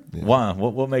 Word? Yeah. Why?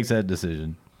 What makes that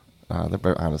decision?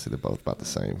 Honestly, they're both about the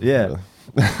same. Yeah.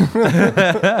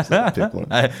 Pick one.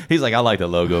 He's like, I like the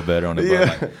logo better on the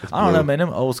Bud Light. I don't know, man.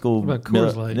 Them old school What about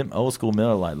Coors Light? them old school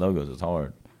Miller Lite logos is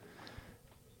hard.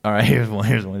 All right, here's one.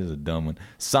 This is a dumb one.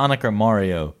 Sonic or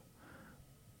Mario?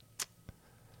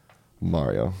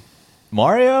 Mario.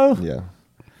 Mario? Yeah.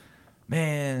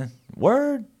 Man,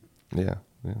 word? Yeah.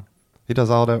 He does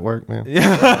all that work, man.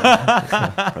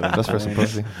 Yeah. Just for some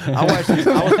pussy.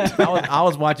 I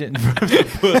was watching pussy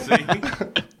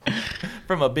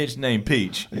from a bitch named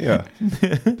Peach. Yeah.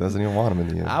 Doesn't even want him in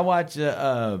the end. I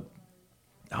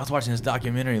was watching this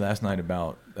documentary last night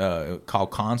about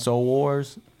called Console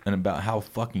Wars and about how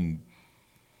fucking.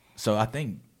 So I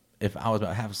think if I was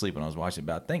about half asleep when I was watching it,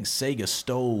 I think Sega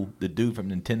stole the dude from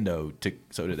Nintendo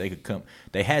so that they could come.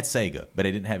 They had Sega, but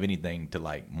they didn't have anything to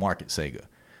like market Sega.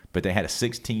 But they had a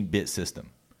 16-bit system,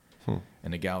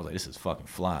 and the guy was like, "This is fucking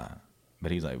fly," but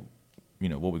he's like,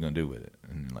 "What we gonna do with it?"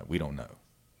 And like, we don't know.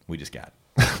 We just got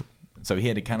it. So he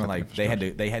had to kind of like they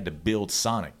had to build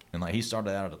Sonic, and like he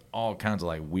started out with all kinds of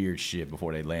like weird shit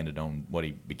before they landed on what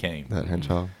he became. That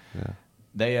hedgehog. Yeah.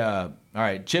 They all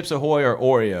right, Chips Ahoy or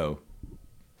Oreo?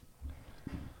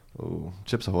 Oh,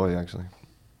 Chips Ahoy, actually.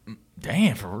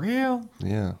 Damn, for real?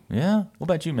 Yeah. Yeah. What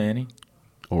about you, Manny?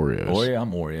 Oreos. Oreo.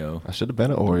 I'm Oreo. I should have been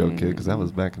an Oreo kid because that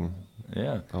was back in.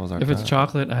 Yeah. That was our If it's time.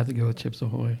 chocolate, I have to go with Chips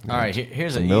Ahoy. All right.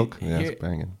 Here's Some a milk. Yeah, it's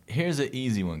banging. Here's an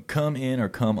easy one. Come in or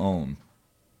come on.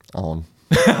 On.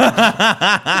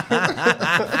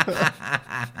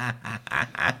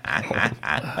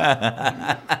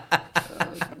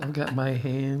 I've got my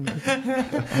hand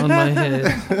on my head.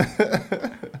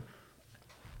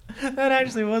 That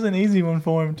actually was an easy one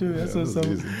for him too. That's That was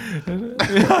easy.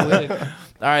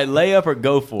 All right, layup or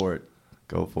go for it.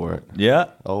 Go for it. Yeah,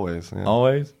 Always. Yeah.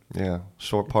 always. Yeah.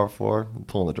 Short par 4. I'm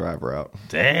pulling the driver out.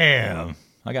 Damn,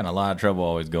 I got in a lot of trouble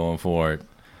always going for it.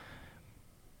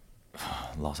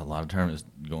 Lost a lot of tournaments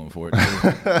going for it.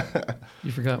 Too.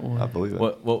 You forgot one. I believe it.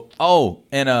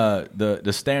 And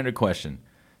the standard question.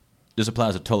 This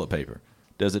applies to toilet paper.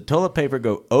 Does the toilet paper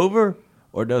go over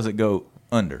or does it go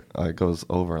under? It goes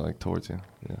over, like, towards you.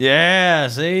 Yeah. Yeah.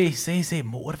 See.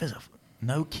 What if it's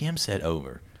no? Kim said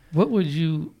over. What would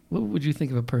you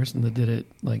think of a person that did it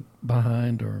like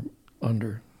behind or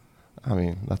under? I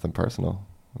mean, nothing personal.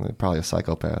 I mean, probably a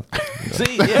psychopath.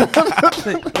 See, yeah.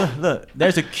 See, look,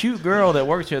 there's a cute girl that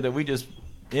works here that we just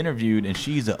interviewed, and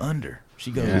she's a under.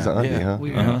 She goes, She's an undie, huh?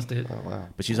 We Uh-huh. lost it. Oh, wow.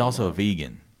 but she's also a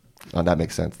vegan, Oh, that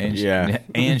makes sense. and Yeah.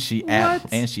 she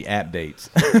app dates,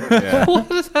 What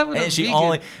is happening?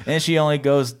 and she only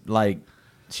goes like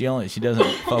she doesn't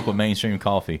fuck with mainstream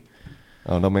coffee.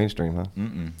 Oh, no mainstream, huh?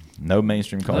 No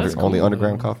mainstream coffee. That's Only cool,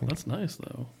 underground though. coffee? That's nice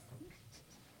though.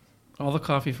 All the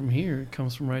coffee from here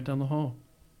comes from right down the hall.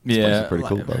 Yeah, pretty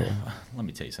cool, by the way. Let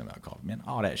me tell you something about coffee, man.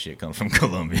 All that shit comes from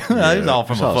Colombia. It's all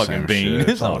from It's a all the fucking same bean. shit.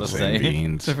 It's all the same.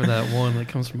 beans. Except for that one that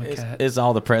comes from a cat. It's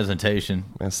all the presentation.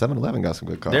 Man, 7-Eleven got some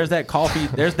good coffee. There's that coffee.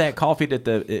 There's that coffee that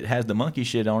it has the monkey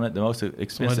shit on it. The most That's what I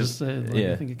expensive. just said. Like,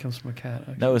 yeah. I think it comes from a cat.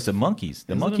 Actually. No, it's the monkeys.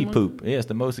 The Is it a monkey monkey? poop. Yeah, it's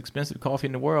the most expensive coffee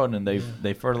in the world, and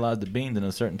they fertilize the beans in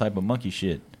a certain type of monkey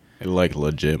shit. Like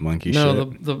legit monkey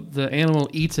No, shit. the animal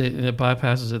eats it and it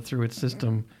bypasses it through its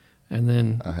system, and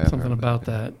then I have something heard about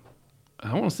that. I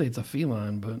don't want to say it's a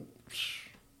feline, but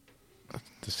this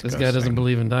Disgusting. guy doesn't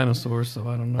believe in dinosaurs, so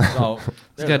I don't know. Oh,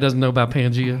 This guy doesn't know about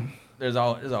Pangea. there's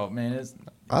all man. It's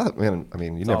I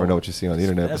mean, you never know what you see on the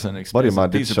internet. That's but an a buddy of mine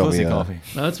expensive did piece of show pussy me. coffee.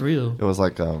 No, it's real. It was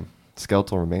like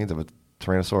skeletal remains of a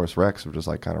Tyrannosaurus Rex, which was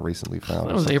like kind of recently found.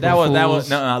 That was or April That was Fools.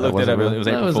 no. I looked was it up. it really? It was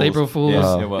That April was Fools. April Fools. Yes,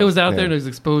 Oh. it was. It was out Yeah. there and it was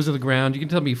exposed to the ground. You can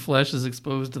tell me flesh is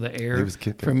exposed to the air He was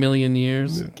kicking. for a million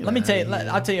years. Get Let me outta tell you. here.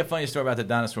 I'll tell you a funny story about the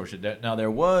dinosaur shit. Now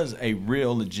there was a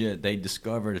real legit. They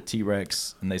discovered a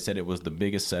T-Rex, and they said it was the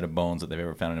biggest set of bones that they've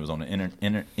ever found, and it was on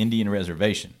an Indian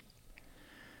reservation.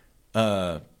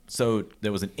 So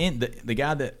there was the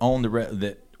guy that owned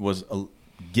that was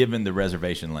given the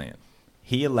reservation land.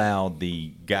 He allowed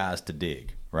the guys to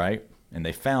dig, right, and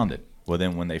they found it, Well,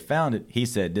 then when they found it, he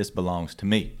said, "This belongs to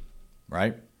me,"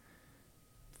 right?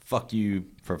 Fuck you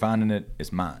for finding it.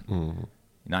 It's mine. Mm-hmm.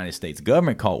 United States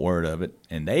government caught word of it,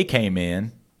 and they came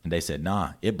in and they said,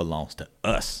 "Nah, it belongs to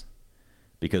us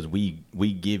because we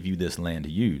give you this land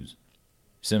to use." You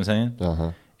see what I'm saying?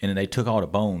 Uh-huh. And then they took all the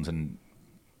bones, and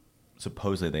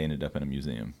supposedly they ended up in a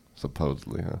museum.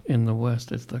 Supposedly, huh? In the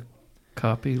West, it's the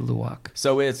Kopi Luwak.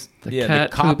 So it's The the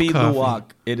cat Kopi poop coffee. Luwak.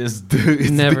 It is it's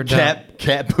Never the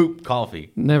cat poop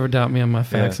coffee. Never doubt me on my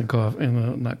facts Yeah. and coffee,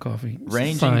 and not coffee.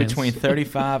 Ranging science. between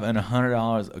 $35 and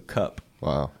 $100 a cup,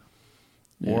 Wow. or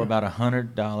Yeah. about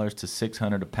 $100 to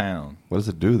 $600 a pound. What does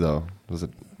it do, though? Does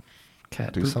it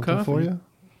cat do poop something coffee. for you?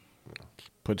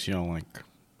 Puts you on like.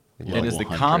 It is the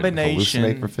 100. combination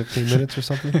Hallucinate for 15 minutes or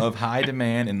something? of high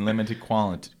demand and limited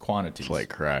quantities. It's like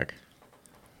crack.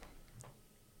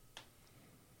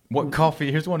 What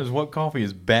coffee? Here's one: is what coffee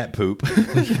is bat poop?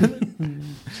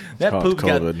 That called poop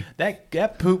got COVID.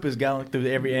 that poop has gone through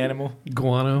every animal.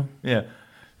 Guano. Yeah.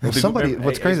 Well, somebody.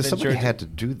 What's Hey, crazy is Ace somebody Ventura- had to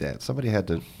do that. Somebody had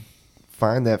to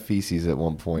find that feces at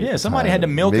one point. Yeah, in somebody time, had to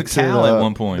milk a mix it cow at up.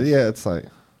 one point. Yeah, it's like,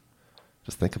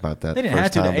 just think about that. They didn't first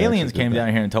have to. The time they aliens actually came did down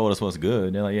that. here and told us what's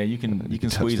good. They're like, yeah, you can can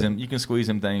touch squeeze that. them. You can squeeze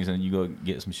them things, and you go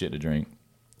get some shit to drink.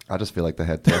 I just feel like they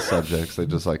had test subjects. They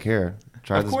just like, here,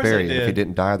 try Of this course they berry. And if did. he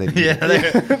didn't die, they Yeah,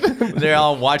 they're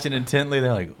all watching intently.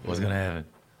 They're like, what's gonna happen?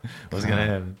 What's gonna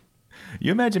happen?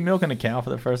 You imagine milking a cow for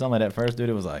the first time? Like that first dude,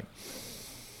 it was like,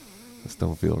 This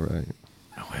don't feel right.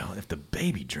 oh, well, if the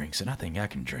baby drinks it, I think I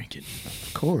can drink it.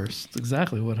 Of course, it's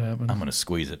exactly what happened. I'm gonna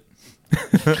squeeze it.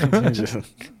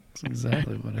 That's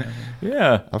exactly what happened.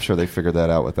 Yeah. I'm sure they figured that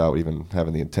out without even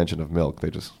having the intention of milk. They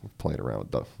just played around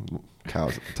with the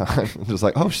cows at the time. Just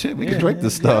like, oh shit, we can drink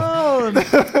this stuff.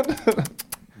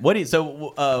 What do you, so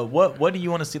what do you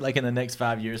want to see like in the next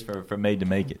 5 years for Made to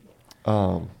Make It?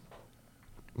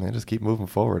 Man, just keep moving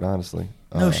forward, honestly.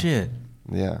 No shit.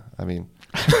 Yeah, I mean,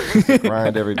 it's a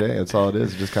grind every day. That's all it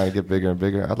is. Just kind of get bigger and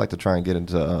bigger. I'd like to try and get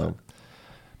into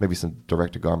maybe some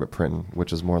direct-to-garment printing,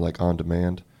 which is more like on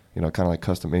demand, kind of like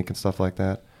custom ink and stuff like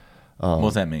that. What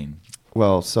does that mean?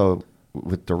 Well, so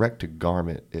with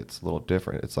direct-to-garment, it's a little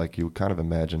different. It's like you kind of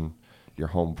imagine your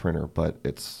home printer, but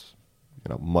it's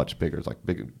much bigger. It's like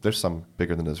big. There's some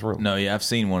bigger than this room. No, yeah, I've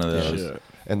seen one of those. Shit.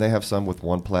 And they have some with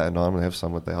one platen on them. They have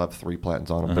some with they have 3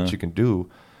 platens on them. But you can do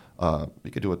a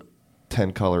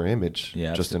 10-color image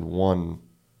Yeah, I've just seen- in one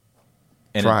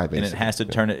And try. and it has to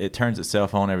basically. turn it. It turns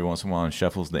itself on every once in a while and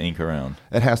shuffles the ink around.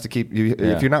 It has to keep you.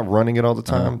 Yeah. If you're not running it all the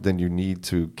time, Uh-huh. then you need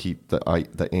to keep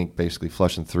the ink basically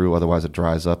flushing through. Otherwise, it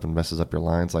dries up and messes up your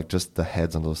lines. Like just the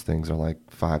heads on those things are like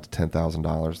 $5,000 to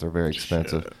 $10,000. They're very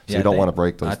expensive, so Yeah, you don't I want to think-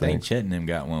 break those I think things. Chet and him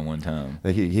got one time.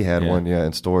 He had Yeah. one,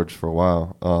 in storage for a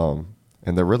while.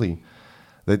 And they're really,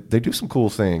 they do some cool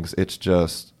things. It's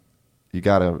just, you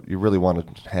really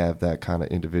want to have that kind of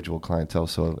individual clientele.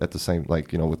 So at the same,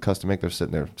 with custom ink, they're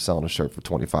sitting there selling a shirt for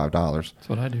 $25. That's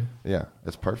what I do. Yeah,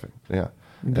 it's perfect. Yeah.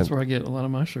 And that's And- where I get a lot of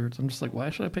my shirts. I'm just like,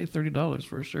 why should I pay $30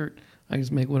 for a shirt? I can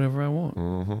just make whatever I want.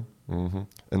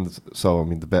 And so, I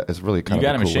mean, it's really kind You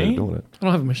of got a a cool way machine? of doing it. I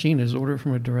don't have a machine. I just order it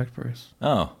from a direct price.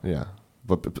 Oh, Yeah.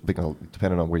 But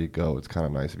depending on where you go, it's kind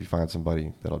of nice if you find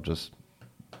somebody that'll just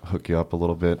hook you up a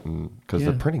little bit, and because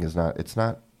the Yeah. printing is not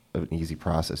an easy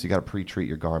process. You got to pre-treat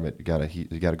your garment. You got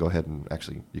to go ahead and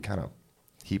actually you kind of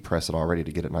heat press it already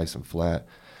to get it nice and flat.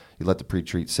 You let the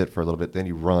pre-treat sit for a little bit, then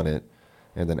you run it,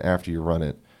 and then after you run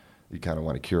it, you kind of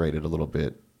want to curate it a little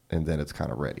bit, and then it's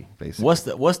kind of ready. Basically,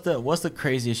 what's the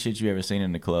craziest shit you ever seen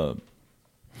in the club?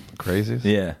 craziest?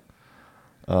 Yeah.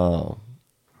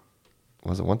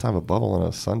 Was it one time a bubble on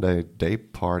a Sunday day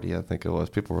party? I think it was.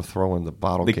 People were throwing the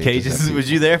bottle The cages. cages. at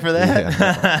Was you there for that?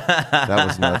 Yeah, that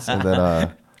was nuts. And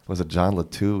then was it John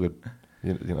Latu?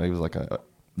 He was like a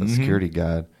security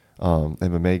guard,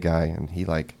 MMA guy, and he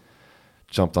like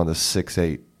jumped on this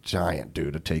 6'8" giant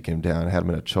dude to take him down. Had him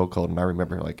in a chokehold, and I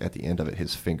remember like at the end of it,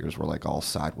 his fingers were like all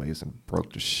sideways and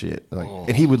broke to shit. Like,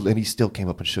 and he still came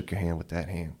up and shook your hand with that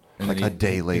hand. And Like he- a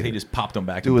day later, he just popped them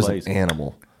back Dude in was place. an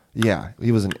animal. Yeah,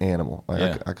 he was an animal.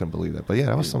 Yeah. I couldn't believe that. But yeah,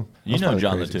 that was some. You that was know probably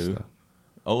John crazy Latu, stuff.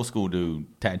 old school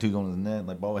dude, tattoos on his neck,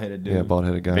 like bald headed dude. Yeah,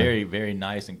 bald-headed guy. Very, very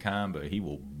nice and kind, but he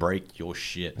will break your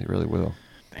shit. He really will.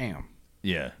 Damn.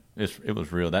 Yeah, it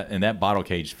was real. That bottle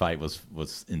cage fight was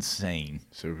insane.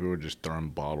 So we were just throwing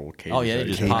bottle cages. Oh yeah, at it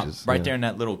just each other. popped right yeah. there in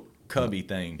that little cubby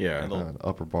thing. Yeah. That little- An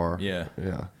upper bar. Yeah.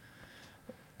 Yeah.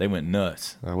 They went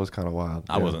nuts. That was kind of wild.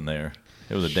 I wasn't there.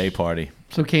 It was a day party.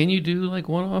 So can you do like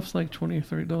one-offs, like $20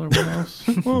 or $30 one-offs?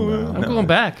 I'm going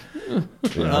back. I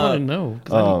want to know.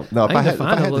 No, if I had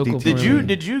the local details-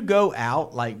 Did you go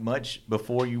out like much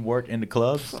before you worked in the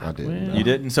clubs? I did. Man. You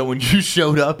didn't. So when you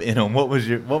showed up in them, what was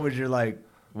your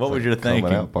thinking? Coming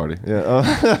out party.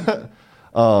 Yeah.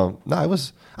 No, it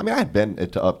was. I mean, I had been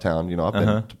to Uptown. You know, I've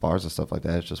been to bars and stuff like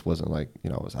that. It just wasn't like I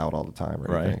was out all the time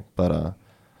or anything. Right. But I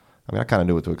mean, I kind of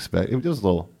knew what to expect. It was a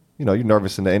little. You're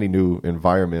nervous into any new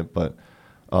environment, but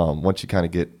once you kind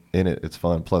of get in it, it's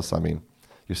fun. Plus, I mean,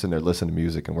 you're sitting there listening to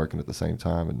music and working at the same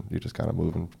time, and you're just kind of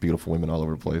moving. Beautiful women all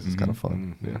over the place. It's kind of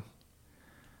fun. Yeah.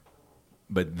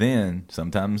 But then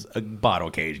sometimes a bottle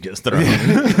cage gets thrown.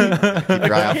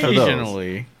 Dry out for those.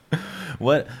 Occasionally.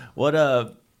 What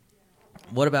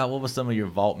was some of your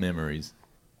vault memories?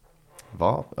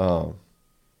 Vault. Well,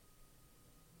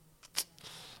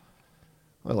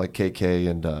 like KK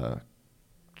and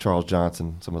Charles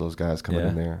Johnson, some of those guys coming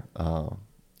in there. I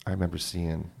remember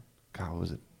seeing, God, what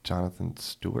was it? Jonathan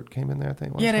Stewart came in there, I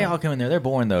think. Yeah, they all come in there. They're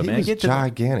boring though, He man. was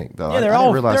gigantic, though. Yeah, they're I didn't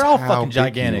all- realize they're all how fucking big he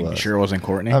gigantic. was. Sure wasn't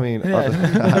Courtney? I mean,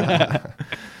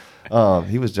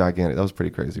 he was gigantic. That was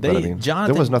pretty crazy. But I mean,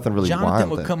 there was nothing really Jonathan wild.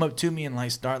 would then. come up to me and like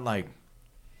start like,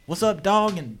 "What's up,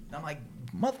 dog?" And I'm like,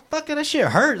 "Motherfucker, that shit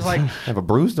hurts." Like, Have a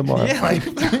bruise tomorrow. yeah, like,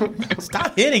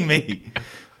 stop hitting me.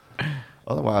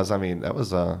 Otherwise, I mean, that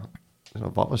was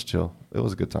Vault was chill. It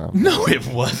was a good time. No, it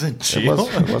wasn't It chill.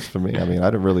 was for me. I mean,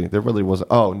 there really wasn't.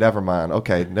 Oh, never mind.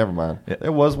 Okay, never mind. Yeah.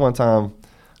 There was one time,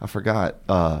 I forgot,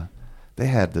 they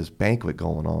had this banquet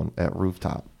going on at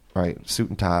Rooftop, right? Suit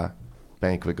and tie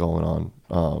banquet going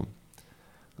on.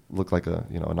 Looked like a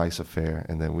nice affair.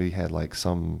 And then we had like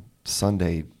some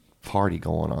Sunday party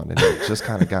going on. And it just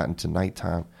kind of got into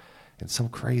nighttime. And some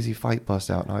crazy fight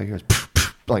bust out. And all you hear is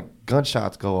like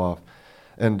gunshots go off.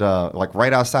 And like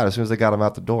right outside, as soon as they got them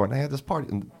out the door, and they had this party,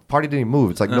 and the party didn't even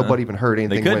move. It's like nobody even heard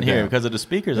anything. They couldn't went hear down. it because of the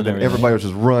speakers And and then everything. everybody was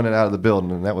just running out of the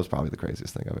building, and that was probably the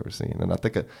craziest thing I've ever seen. And I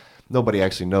think nobody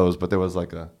actually knows, but there was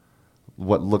like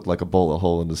what looked like a bullet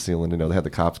hole in the ceiling. They had the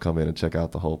cops come in and check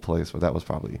out the whole place, but that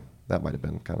might have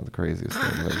been kind of the craziest thing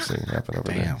I've ever seen happen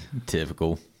over Damn.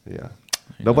 Typical. there. Yeah.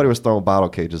 Nobody was throwing bottle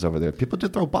cages over there. People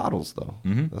did throw bottles, though.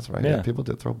 Mhm. That's right. Yeah. Yeah, people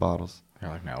did throw bottles. They're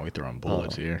like, no, we throwing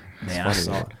bullets here. Man,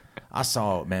 funny, I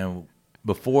saw man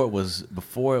before it was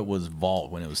Vault,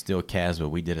 when it was still Casbah,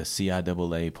 we did a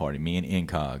CIAA party, me and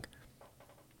Incog,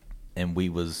 and it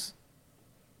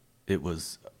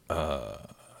was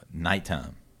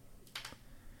nighttime.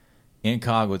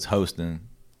 Incog was hosting,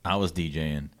 I was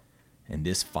DJing, and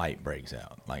this fight breaks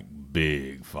out, like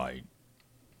big fight,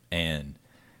 and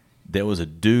there was a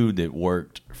dude that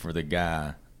worked for the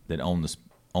guy that owned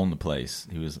the place.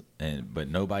 But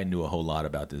nobody knew a whole lot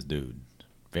about this dude.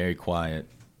 Very quiet,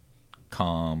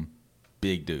 calm,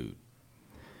 big dude.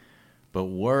 But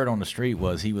word on the street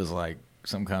was he was like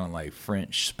some kind of like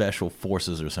French special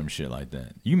forces or some shit like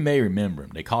that. You may remember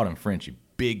him. They called him Frenchie.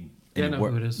 Big. Yeah, I and know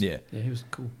who it is. Yeah. Yeah, he was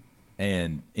cool.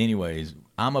 And anyways,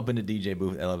 I'm up in the DJ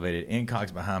booth, elevated.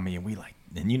 Incog's behind me, and we like,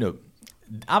 and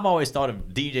I've always thought of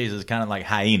DJs as kind of like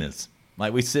hyenas.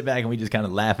 Like we sit back and we just kind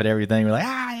of laugh at everything. We're like,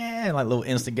 yeah, like little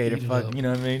instigator Eat it fuck, up. you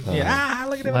know what I mean? Look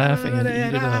at that. Laugh and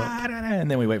eat it up.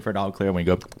 And then we wait for it all clear and we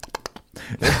go.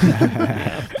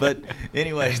 But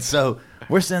anyway, so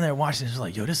we're sitting there watching. It's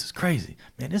like, yo, this is crazy,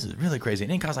 man. This is really crazy.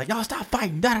 And Incog's like, y'all stop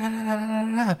fighting. Da, da, da, da,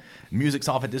 da, da. Music's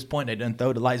off at this point. They done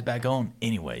throw the lights back on.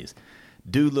 Anyways,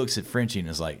 dude looks at Frenchie and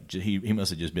is like, he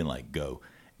must have just been like, go.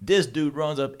 This dude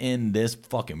runs up in this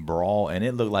fucking brawl, and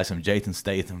it looked like some Jason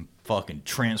Statham fucking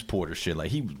transporter shit. Like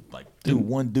he was like,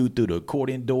 one dude through the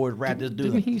accordion doors, wrapped this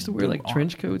dude. Didn't he used to wear like arm.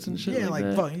 trench coats and shit? Yeah, like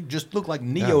that? fuck, he just looked like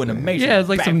Neo in the Matrix. Yeah, it's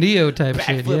like some Neo type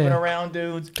shit. Backflipping Yeah. around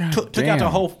dudes. Took out the damn.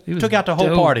 whole He was took out the whole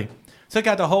dope. party. Took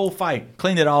out the whole fight.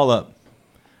 Cleaned it all up.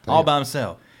 All by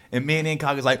himself. And me and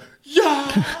Incog is like, yo!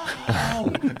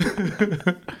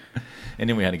 And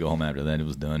then we had to go home after that. It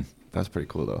was done. That's pretty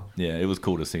cool, though. Yeah, it was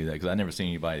cool to see that because I never seen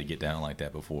anybody get down like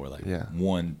that before. Like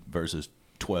 1 versus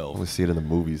 12. We see it in the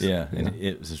movies. Yeah, and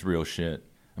it was just real shit.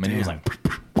 I mean, it was like,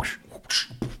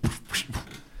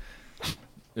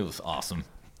 it was awesome.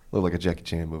 Looked like a Jackie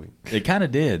Chan movie. It kind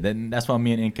of did. That's why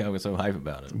me and Incog were so hype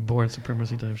about it. Born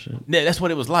supremacy type shit. Yeah, that's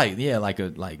what it was like. Yeah, like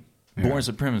Born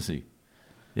Supremacy.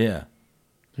 Yeah,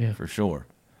 Yeah. for sure.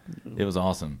 It was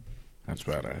awesome. That's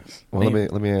badass. Well, Man.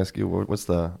 let me ask you, what's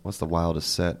the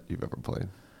wildest set you've ever played?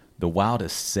 The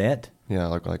wildest set. Yeah,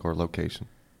 like or location.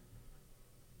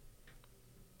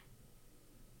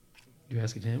 You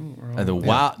asking him? Or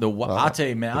I'll tell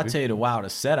you, man. could I'll be. tell you the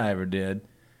wildest set I ever did.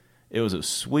 It was a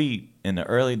suite in the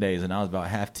early days, and I was about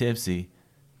half tipsy,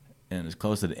 and it's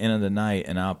close to the end of the night,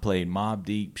 and I played Mobb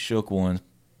Deep Shook Ones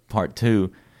Part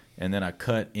 2, and then I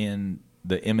cut in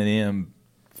the Eminem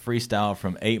freestyle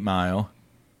from 8 Mile,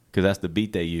 because that's the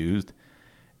beat they used.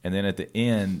 And then at the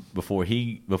end, before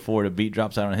the beat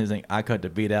drops out on his thing, I cut the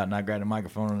beat out and I grabbed the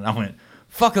microphone and I went,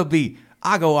 fuck a beat.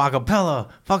 I go acapella,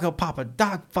 fuck a Papa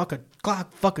Doc, fuck a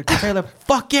Glock, fuck a trailer,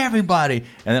 fuck everybody.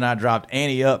 And then I dropped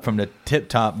Annie up from the tip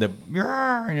top,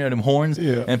 them horns,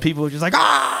 and people were just like,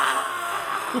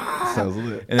 ah! Sounds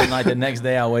lit. And then like the next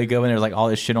day I wake up and there's like all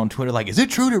this shit on Twitter, like, is it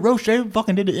true that Roche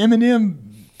fucking did the Eminem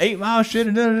 8 Mile shit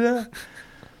and da-da-da?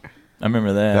 I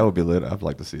remember that. That would be lit. I'd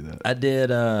like to see that. I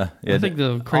did. I think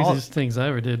the craziest things I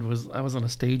ever did was I was on a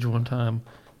stage one time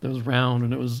that was round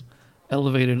and it was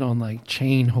elevated on like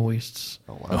chain hoists.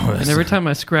 Oh, wow. And every time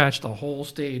I scratched, the whole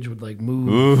stage would like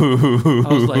move.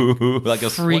 I was like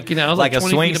freaking out. I was like 20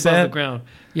 swing feet set? above the ground.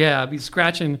 Yeah, I'd be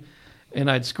scratching and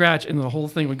I'd scratch and the whole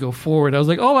thing would go forward. I was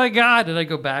like, oh my God. And I'd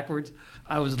go backwards.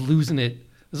 I was losing it.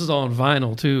 This is all on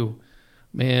vinyl too.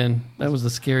 Man, that was the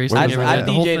scariest thing ever. I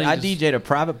DJ'd a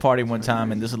private party one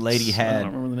time, and this lady had. I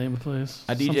don't remember the name of the place.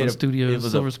 I DJ'd Studios,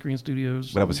 Silver Screen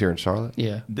Studios. But I was here in Charlotte?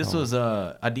 Yeah. This was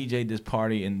I DJ'd this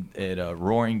party at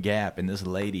Roaring Gap, and this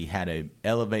lady had a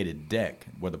elevated deck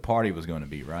where the party was going to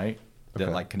be, right?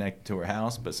 That like connected to her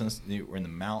house. But since we're in the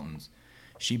mountains,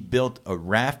 she built a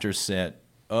rafter set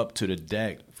up to the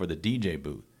deck for the DJ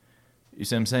booth. You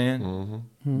see what I'm saying?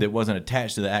 Mm-hmm. That wasn't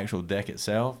attached to the actual deck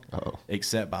itself,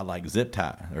 except by like zip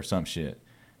tie or some shit.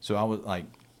 So I was like,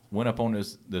 went up on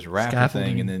this rafter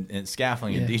thing and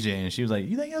scaffolding and DJing. And she was like,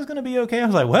 "You think that's gonna be okay?" I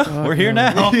was like, "Well, we're here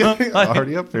now. Like,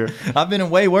 already up here." I've been in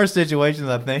way worse situations,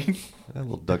 I think. That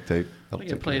little duct tape. I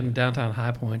think I played in downtown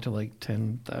High Point to like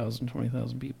 10,000,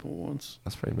 20,000 people once.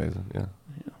 That's pretty amazing. Yeah.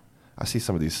 I see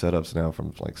some of these setups now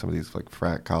from like some of these like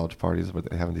frat college parties where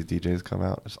they're having these DJs come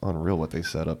out. It's unreal what they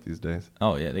set up these days.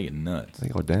 Oh yeah, they get nuts. They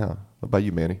go down. What about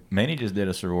you, Manny? Manny just did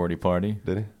a sorority party.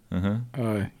 Did he?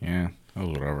 Yeah, that was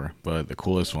whatever. But the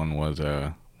coolest one was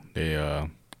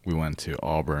we went to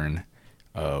Auburn.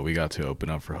 We got to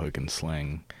open up for Hook and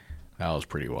Sling. That was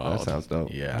pretty wild. That sounds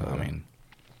dope. Yeah, I mean,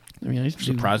 I used to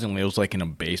surprisingly, it was like in a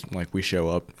basement. Like we show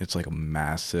up, it's like a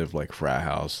massive like frat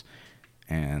house,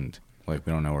 and like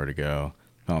we don't know where to go.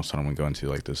 All of a sudden we go into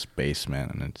like this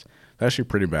basement, and it's actually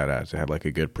pretty badass. It had like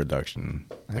a good production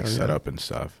setup and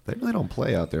stuff. They really don't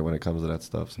play out there when it comes to that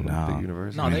stuff. So no. big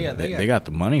university. No, they got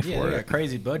the money for it. They got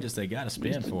crazy budgets they got to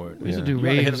spend for it. We used to do You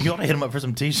raves. ought to hit them up for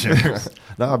some T-shirts. we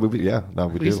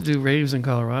used to do raves in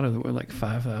Colorado that were like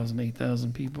 5,000,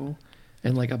 8,000 people,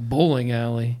 and like a bowling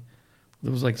alley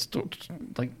that was like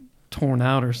torn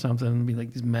out or something. It'd be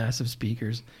like these massive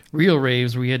speakers. Real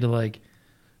raves where you had to like.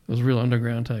 It was real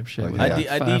underground type shit. Like,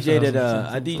 I DJ'd at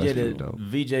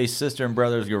VJ's sister and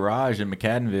brother's garage in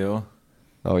McAdenville.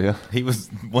 Oh yeah. He was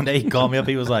one day he called me up.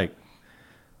 He was like,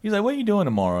 "What are you doing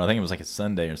tomorrow?" I think it was like a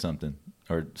Sunday or something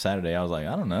or Saturday. I was like,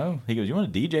 "I don't know." He goes, "You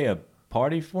want to DJ a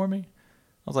party for me?" I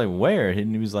was like, "Where?"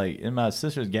 And he was like, "In my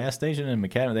sister's gas station in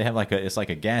McAdenville. They have it's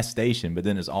like a gas station, but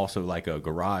then it's also like a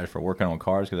garage for working on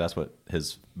cars because that's what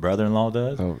his brother-in-law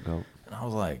does." Oh no. And I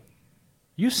was like,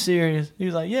 "You serious?" He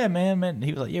was like, "Yeah, man."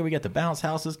 He was like, "Yeah, we got the bounce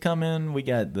houses coming. We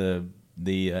got the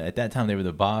at that time they were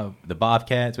the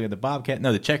Bobcats. We had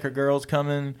the Checker Girls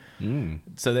coming.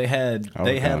 So they had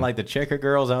like the Checker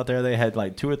Girls out there. They had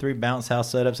like 2 or 3 bounce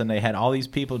house setups, and they had all these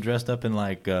people dressed up in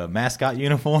like mascot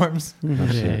uniforms,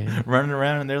 running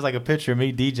around. And there's like a picture of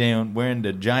me DJing wearing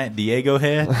the giant Diego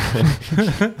head.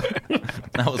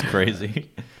 That was crazy.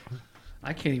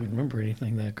 I can't even remember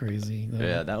anything that crazy.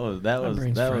 Yeah, that was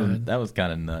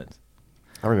kind of nuts.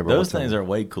 I remember those things are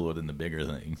way cooler than the bigger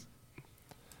things.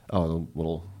 Oh, the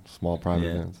little small private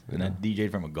events. And I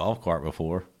DJ'd from a golf cart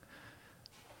before.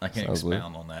 I can't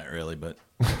expound on that really, but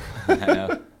I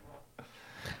have.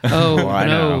 Oh, I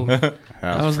no. know.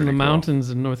 I was in the mountains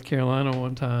in North Carolina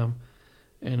one time,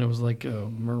 and it was like a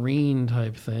marine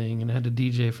type thing, and I had to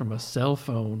DJ from a cell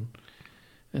phone.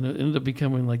 And it ended up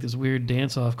becoming like this weird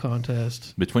dance-off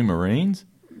contest. Between Marines?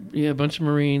 Yeah, a bunch of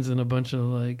Marines and a bunch of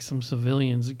like some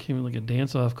civilians. It came like a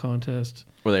dance-off contest.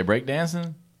 Were they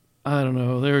breakdancing? I don't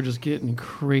know. They were just getting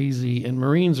crazy. And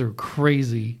Marines are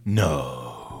crazy.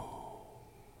 No.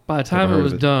 By the time it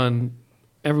was done,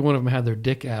 every one of them had their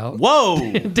dick out.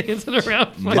 Whoa! Dancing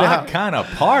around. My kind of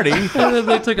party. And then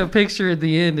they took a picture at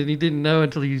the end, and he didn't know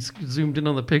until he zoomed in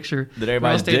on the picture. That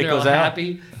everybody's dick was out?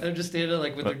 Happy, and they're just standing there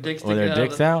like with their dicks sticking out.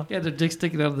 Dicks out? Yeah, their dicks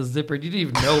sticking out of the zipper. You didn't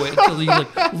even know it until you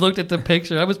like looked at the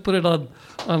picture. I was put it online,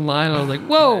 and I was like,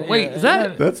 "Whoa, wait, is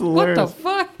that? That's hilarious. What the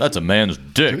fuck?" That's a man's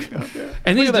dick.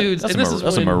 And these Look at that. dudes, That's, and a, this is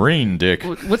that's a when, Marine dick.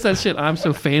 what's that shit? I'm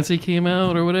So Fancy came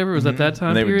out or whatever. Was at that time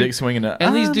And they were period? dick swinging.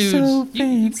 And these dudes,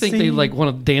 you think they like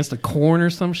want to dance to Corn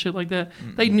or some shit like that?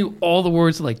 They knew all the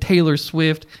words to like Taylor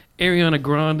Swift, Ariana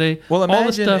Grande. Well, all the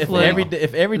imagine stuff if like every day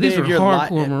these of are your life,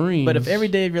 hardcore Marines. but if every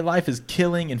day of your life is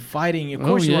killing and fighting, of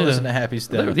course you want to listen to happy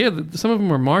stuff. Yeah, some of them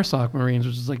were MARSOC Marines,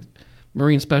 which is like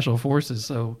Marine Special Forces.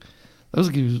 So those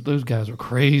guys were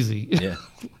crazy. Yeah.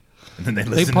 And then they They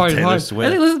listen to partied Taylor hard. Swift.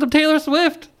 And they listened to Taylor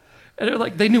Swift. And they're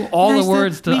like, they knew all the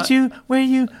words to. Meet you where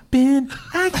you been.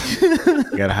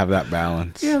 You gotta have that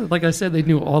balance. Yeah, like I said, they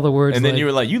knew all the words. And then like, you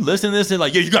were like, you listen to this, and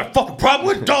like, yeah, you got a fucking problem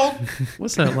with it, dog.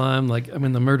 what's that line? Like, I'm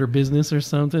in the murder business or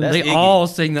something. That's They Iggy. all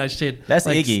sing that shit. That's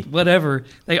like, Iggy. Whatever.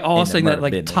 They all In the sing that murder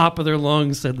like business. top of their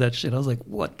lungs said that shit. I was like,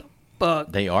 what the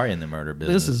fuck? They are in the murder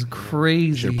business. This is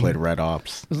crazy. Should have played Red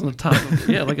Ops. It was on the top of,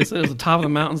 yeah, like I said, it was the top of the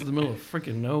mountains in the middle of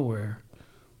freaking nowhere.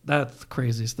 That's the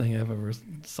craziest thing I've ever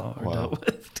saw or dealt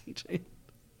with, TJ.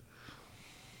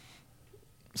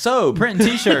 So, printing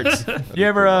T-shirts. You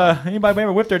ever anybody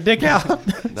ever whip their dick out?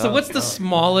 So what's the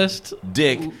smallest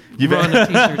Dick. run of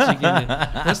T-shirts you can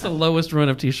do? What's the lowest run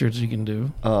of T-shirts you can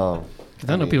do? Because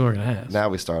I know people are going to ask. Now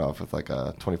we start off with like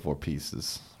 24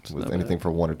 pieces with not anything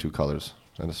for 1 or 2 colors.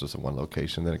 And it's just in one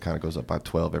location. Then it kind of goes up by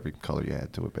 12 every color you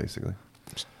add to it, basically.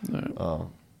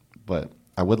 But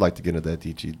I would like to get into that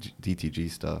DTG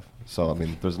stuff. So, I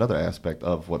mean, there's another aspect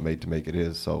of what Made to Make It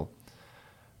is. So,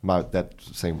 that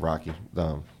same Rocky,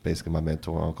 basically my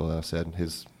mentor, uncle, that I said,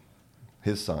 his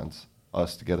sons,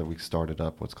 us together, we started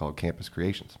up what's called Campus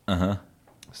Creations. Uh-huh.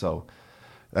 So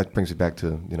that brings me back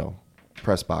to,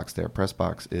 Pressbox there.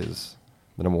 Pressbox is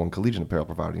the #1 collegiate apparel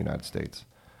provider in the United States.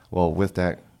 Well, with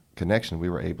that connection, we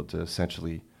were able to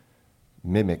essentially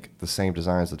mimic the same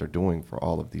designs that they're doing for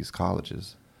all of these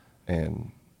colleges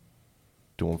and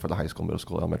do them for the high school, middle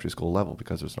school, elementary school level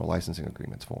because there's no licensing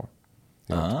agreements for them.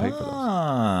 You don't have to pay for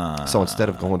those. So instead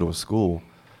of going to a school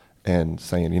and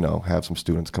saying, have some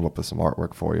students come up with some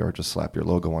artwork for you or just slap your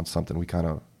logo on something, we kind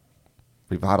of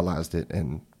revitalized it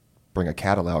and bring a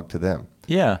catalog to them.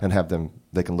 Yeah. And have them,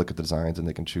 they can look at the designs and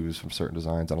they can choose from certain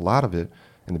designs. And a lot of it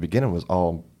in the beginning was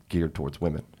all geared towards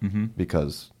women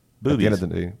because at the end of the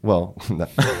day, well,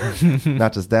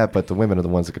 not just that, but the women are the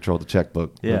ones that control the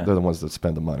checkbook. Yeah. They're the ones that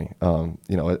spend the money.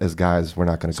 As guys, we're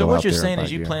not going to So go what out you're there and saying buy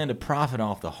is you gear. plan to profit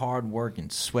off the hard work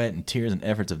and sweat and tears and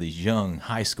efforts of these young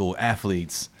high school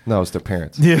athletes. No, it's their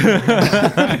parents.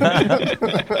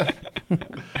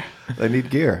 They need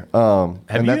gear.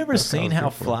 Have you ever seen how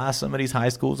fly some of these high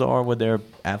schools are with their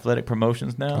athletic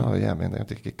promotions now? Oh yeah, man, they have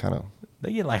to get kind of.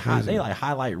 They get like they like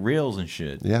highlight reels and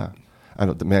shit. Yeah, I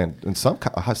know. Man, in some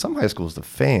high schools, the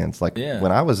fans like Yeah.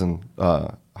 when I was in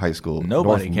high school,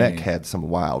 Nobody North Mech came. had some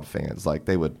wild fans. Like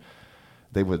they would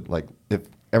like if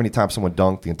every time someone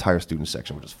dunked, the entire student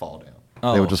section would just fall down.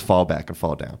 Oh. They would just fall back and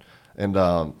fall down, and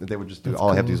they would just do That's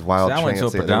all have cool. these wild. So I went to a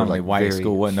chants. They were, predominantly like, white very-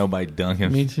 school. Wasn't nobody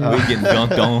dunking. Me too. We getting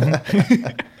dunked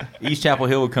on. East Chapel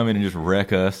Hill would come in and just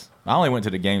wreck us. I only went to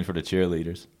the games for the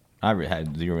cheerleaders. I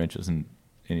had zero interest in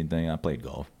anything. I played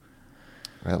golf.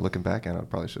 Man, looking back at it, I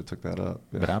probably should have took that up.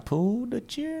 Yeah. But I pulled the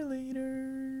cheerleader.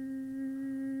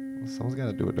 Someone's got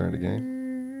to do it during the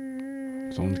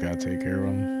game. Someone's got to take care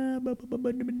of them.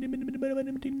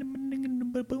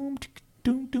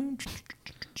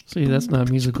 See, that's not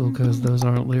musical because those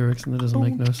aren't lyrics and that doesn't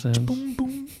make no sense.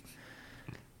 What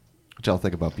y'all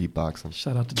think about beatboxing?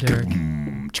 Shout out to Derek.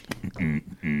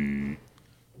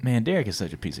 Man, Derek is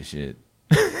such a piece of shit.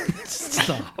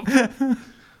 Stop.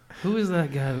 Who is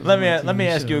that guy? that was Let on me the let me TV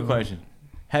ask you a show? question.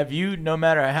 Have you, no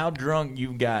matter how drunk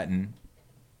you've gotten,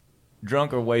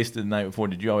 drunk or wasted the night before,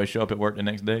 did you always show up at work the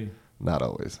next day? Not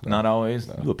always. No. Not always.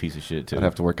 No. You a piece of shit too. I'd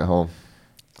have to work at home.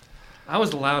 I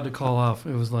was allowed to call off.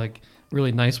 It was like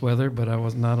really nice weather, but I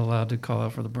was not allowed to call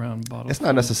out for the brown bottle. It's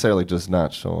not necessarily just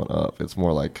not showing up. It's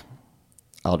more like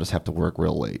I'll just have to work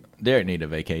real late. Derek need a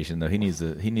vacation though. He needs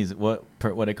what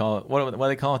they call it? What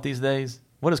they call it these days?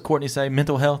 What does Courtney say?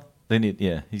 Mental health. They need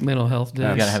He's Mental health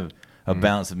got days. to have a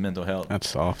balance of mental health. That's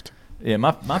soft. Yeah,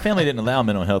 my family didn't allow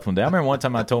mental health one day. I remember one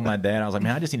time I told my dad, I was like,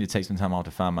 man, I just need to take some time off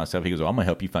to find myself. He goes, well, I'm gonna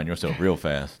help you find yourself real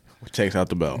fast. Takes out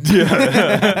the belt.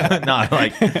 Not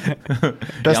like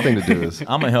Best thing to do is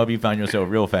I'm gonna help you find yourself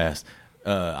real fast.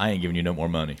 I ain't giving you no more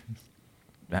money.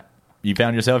 You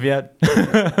found yourself yet?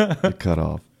 you cut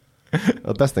off.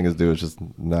 The best thing to do is just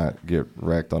not get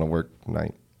wrecked on a work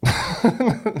night.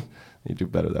 You do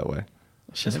better that way.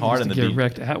 It's hard in the to get deep.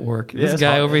 wrecked at work. Yeah, This it's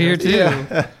guy hard. over here too.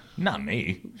 Yeah. Not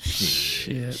me.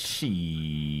 Shit.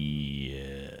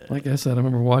 Shit. Like I said, I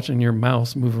remember watching your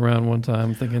mouse move around one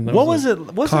time, thinking, that What was was a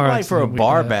it? What's it car like for a accident we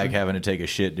bar had. back having to take a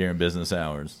shit during business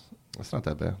hours? It's not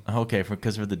that bad. Okay,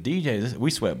 because for the DJs,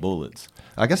 we sweat bullets.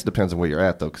 I guess it depends on where you're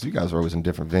at though, because you guys are always in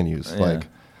different venues. Yeah. Like,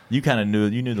 you kind of knew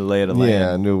the lay of the land.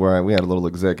 yeah, I knew where we had a little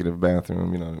executive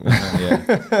bathroom.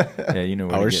 Yeah, you know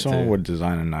where I to wish get someone to. would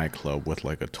design a nightclub with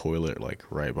like a toilet like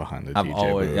right behind the I've DJ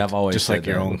always booth. Just said like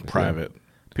your that. own private.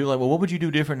 People are like, well, what would you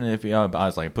do different than if I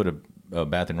was like put a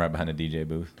bathroom right behind the DJ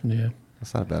booth? Yeah.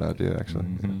 That's not a bad idea, actually.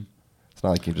 Mm-hmm. Yeah. It's not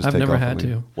like you just I've take never off had and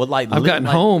leave. to. Well, like I've gotten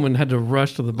like, home and had to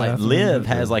rush to the Like bathroom. Live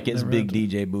has like its Never big had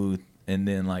to. DJ booth, and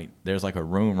then like there's like a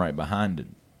room right behind it.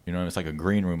 You know, it's like a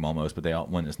green room almost, but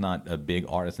when it's not a big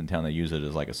artist in town, they use it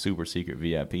as like a super secret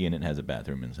VIP, and it has a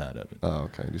bathroom inside of it. Oh,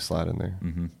 okay. You slide in there.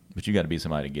 Hmm But you got to be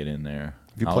somebody to get in there.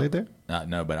 Have you played there?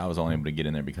 No, but I was only able to get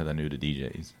in there because I knew the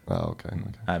DJs. Oh, okay.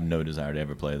 I have no desire to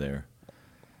ever play there.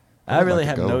 I I would really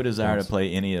like to have go no desire once. to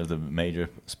play any of the major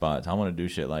spots. I want to do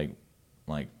shit like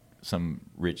some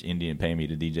rich Indian pay me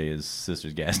to DJ his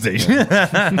sister's gas station.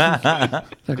 That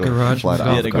Go garage. fly was to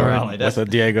golf Yeah, the cart. garage. With a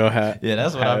Diego hat. Yeah,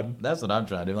 that's what I'm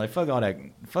trying to do. Like fuck all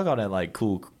that like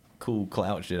cool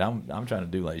clout shit. I'm trying to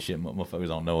do like shit motherfuckers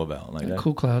don't know about. Like that.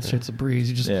 Cool cloud shit's a breeze.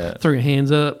 You just Yeah. throw your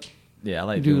hands up. Yeah, I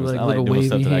like You do, doing, like, I like little doing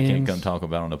stuff wavy that I can't hands. come talk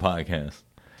about on the podcast.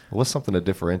 What's something that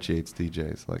differentiates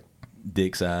DJs? Like,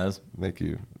 Dick size. make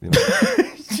you know.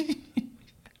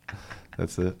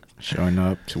 That's it. Showing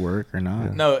up to work or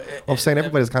not. No, I'm saying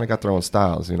everybody's kind of got their own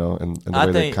styles, you know, and the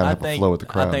way they kind of have a flow with the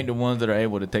crowd. I think the ones that are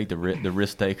able to take the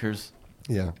risk takers.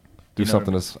 Yeah. Do You know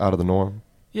something what I that's out of the norm.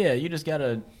 Yeah, you just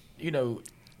gotta,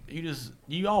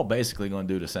 you all basically gonna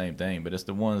do the same thing, but it's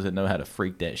the ones that know how to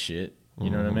freak that shit. You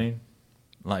know what I mean?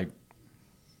 Like,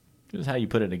 just how you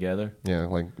put it together. Yeah,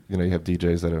 like, you know, you have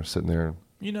DJs that are sitting there.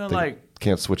 You know, They like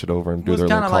can't switch it over and do well, it's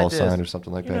their little kinda call like this. sign or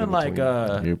something like you that. know, in like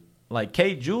between. Yep. like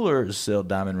Kay Jewelers sell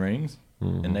diamond rings,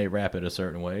 and they wrap it a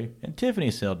certain way, and Tiffany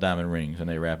sell diamond rings, and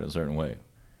they wrap it a certain way.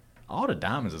 All the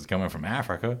diamonds is coming from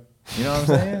Africa. You know what I'm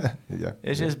saying? Yeah.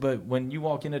 It's just, but when you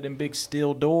walk into them big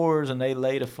steel doors and they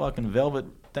lay the fucking velvet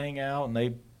thing out and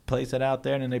they place it out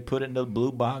there and then they put it in the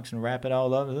blue box and wrap it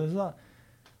all up.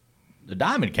 The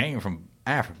diamond came from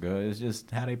Africa. It's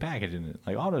just how they packaging it.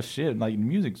 Like all the shit, like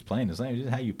music's playing the same. It's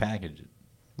just how you package it.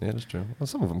 Yeah, that's true. Well,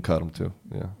 some of them cut them too.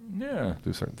 Yeah. Yeah,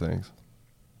 Do certain things.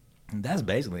 that's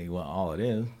basically what all it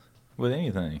is with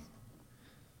anything.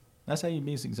 That's how you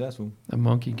be successful A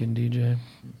monkey can DJ.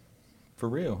 for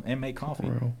real and make coffee.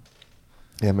 Bro.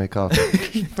 Yeah, make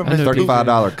coffee. From I know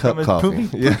 $35 cup from his coffee.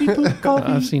 poopy- Yeah. poopy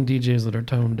coffee. I've seen DJs that are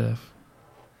tone deaf.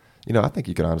 You know, I think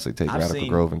you could honestly take I've Radical seen-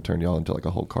 Grove and turn y'all into like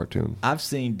a whole cartoon. I've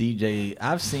seen DJs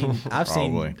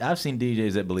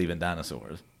that believe in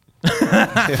dinosaurs.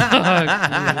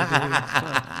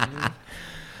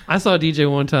 I saw a DJ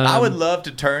one time. I would love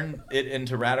to turn it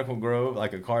into Radical Grove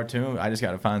like a cartoon. I just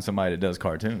got to find somebody that does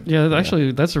cartoons. Yeah,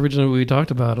 actually, that's originally what we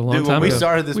talked about a long Dude, when time we ago.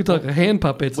 started this- we talked hand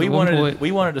puppets. We at one wanted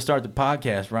point. to start the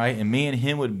podcast, right? And me and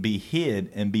him would be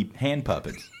hid and be hand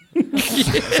puppets. So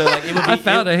like it would be, I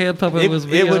found a hand puppet was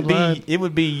me online. it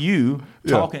would be you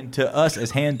Yeah. talking to us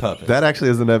as hand puppets. That actually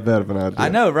isn't that bad of an idea. I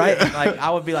know, right? Like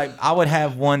I would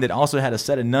have one that also had a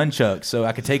set of nunchucks, so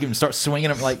I could take him and start swinging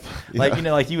them, like you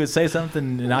know, like you would say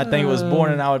something, and I think it was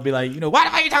born, and I would be like, you know, why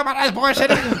are you talking about this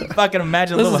bullshit? Fucking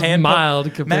imagine a This little is hand mild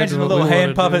puppet. compared Imagine to a what little we hand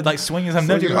wanted to puppet do. like swinging some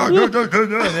nunchucks,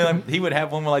 and then like, he would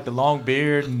have one with like the long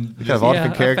beard and. You have all Yeah,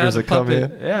 different I characters found a that come in.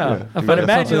 puppet. Yeah, I but found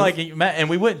imagine puppets. like, and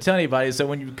we wouldn't tell anybody. So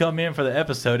when you come in for the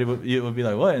episode, it would be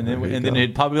like what, and then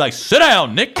it'd probably be like, sit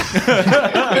down, Nick.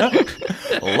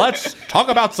 Let's talk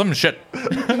about some shit. We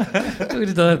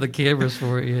just don't have the cameras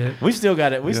for it yet. We still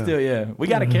got it. We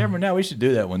got a camera now. We should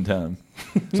do that one time.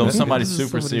 So if somebody's This is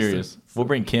super somebody's serious, we'll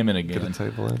bring Kim in Get a again.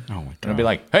 table in. Oh my god. And I'll be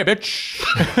like, hey, bitch.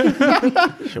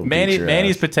 She'll beat your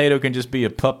Manny's ass. potato can just be a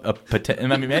potato.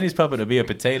 I mean, Manny's puppet will be a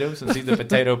potato since he's a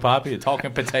potato poppy, a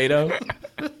talking potato.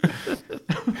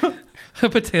 A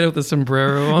potato with a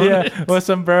sombrero on. Yeah, with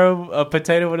sombrero, a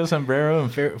potato with a sombrero,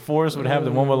 and Forrest would have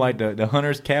the one with like the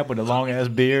hunter's cap with the long ass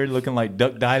beard, looking like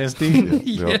Duck Dynasty.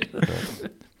 Yep.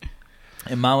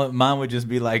 And mine would just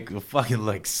be like a fucking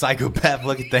like psychopath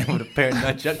looking thing with a pair of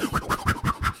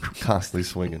nunchucks. Constantly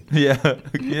swinging. Yeah,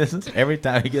 yes. Every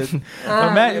time he gets, we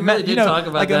really did talk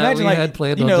about that. imagine We like had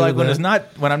planned you on know, doing like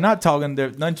that. when I'm not talking, the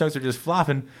nunchucks are just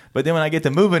flopping. But then when I get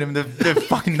to moving them, the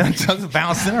fucking nunchucks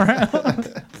bouncing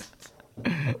around.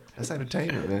 That's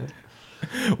entertainment, man.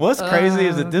 What's crazy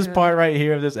is that this part right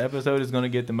here of this episode is going to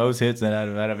get the most hits out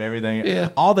of everything. Yeah.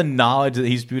 All the knowledge that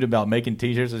he spewed about making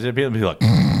T-shirts, and shit, people be like,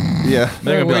 Yeah.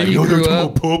 they're Where gonna be you like, grew yo,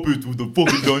 up. puppets with the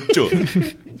fucking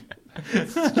nunchuck.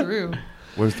 It's true.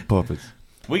 Where's the puppets?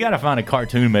 We got to find a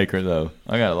cartoon maker, though.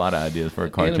 I got a lot of ideas for a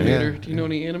cartoon. Animator. Yeah. Do you know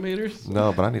any animators?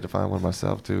 No, but I need to find one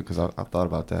myself too because I thought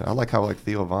about that. I like how like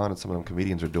Theo Von and some of them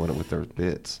comedians are doing it with their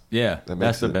bits. Yeah, That that's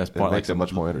makes the it- best it part. makes it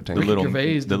much more The entertaining. little,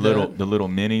 Gervais the did little, that. the little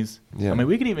minis. Yeah. I mean,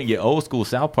 we could even get old school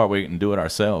South Park where you can do it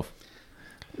ourselves.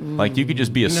 Like you could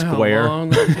just be a You know how square. long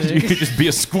that You takes? could just be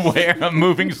a square, a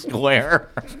moving square.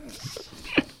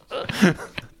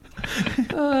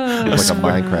 Like a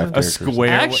Minecraft A character. square.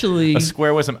 Actually- a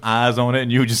square with some eyes on it,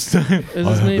 and you would just. Is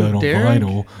his name Derek?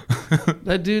 vinyl.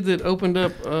 That dude that opened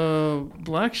up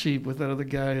Black Sheep with that other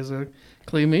guy is a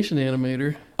claymation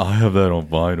animator. I have that on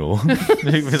vinyl.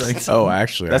 He'd be like, Oh,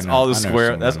 actually, that's I know, all the I know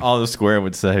square. That's someone. all the square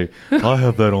would say. I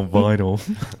have that on vinyl.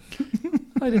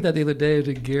 I did that the other day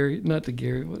to Gary, not to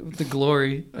Gary, to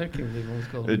Glory. I can't believe what it was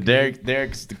called.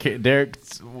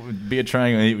 Derek's would be a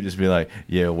triangle, and he would just be like,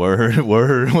 "Yeah, word.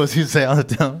 What's he say all the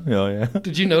time? Oh yeah,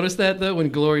 Did you notice that though when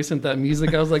Glory sent that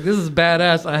music? I was like, this is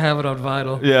badass. I have it on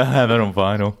vinyl. yeah. I have that on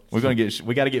vinyl. We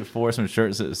got to get four some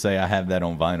shirts that say I have that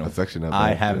on vinyl. That's actually not I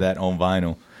bad, have yeah. that on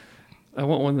vinyl. I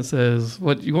want one that says,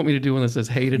 what you want me to do one that says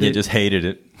hated Yeah, it? just hated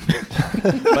it.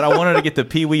 But I wanted to get the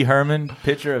Pee Wee Herman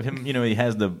picture of him. You know, he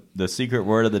has the secret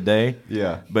word of the day.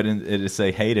 Yeah. But it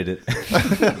say hated it.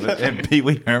 And Pee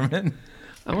Wee Herman.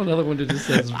 I want another one that just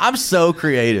says, I'm so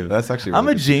creative. That's actually I'm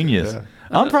really a good. genius. Yeah.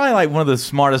 I'm probably like one of the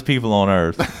smartest people on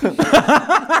earth.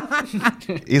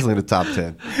 Easily in the top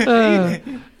 10. you Right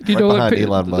know what? behind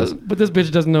Elon Musk. But this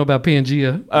bitch doesn't know about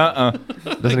Pangea.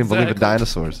 Doesn't even believe in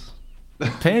dinosaurs.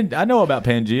 I know about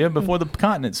Pangea before the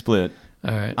continent split.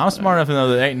 All right. I'm smart enough to know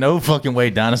there ain't no fucking way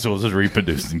dinosaurs was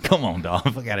reproducing. Come on, dog.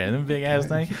 Fuck out of here. Them big ass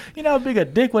things. You know how big a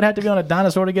dick would have to be on a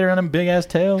dinosaur to get around them big ass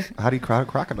tails? How do you cry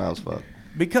crocodiles fuck?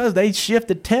 Because they shift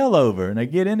the tail over and they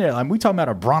get in there. Like we talking about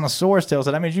a brontosaurus tail,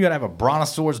 so that means you gotta have a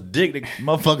brontosaurus dick that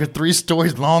motherfucker 3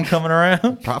 stories long coming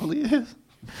around. Probably is.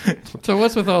 So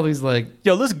what's with all these like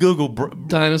Yo, let's Google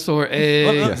dinosaur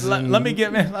eggs? let me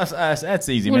get man. That's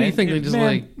easy, What do man. you think they just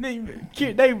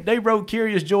they wrote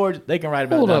Curious George. They can write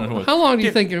about Hold up. dinosaurs. How long do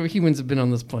you Get- think humans have been on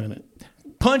this planet?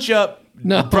 punch up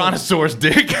No. brontosaurus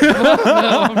dick? No,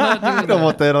 I'm not doing I don't that.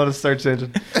 want that on a search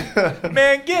engine.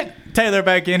 Man, get Taylor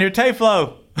back in here.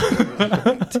 Tayflo.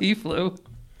 T-Flo.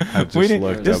 I just We need-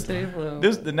 looked this- up.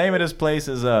 Tayflo. The name of this place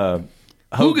is Hooga.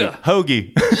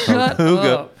 Hoagie. Shut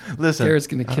Hooga. up. Listen. Garrett's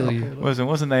gonna kill you. What's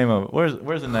the name of it?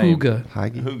 Where's the name? Hooga.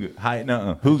 Heige? Hooga.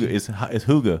 No, Hooga. It's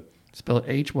Hooga. Spell it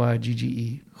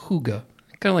Hygge. Hooga.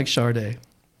 Kind of like Sade.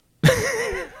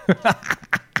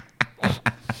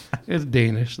 It's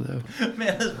Danish though.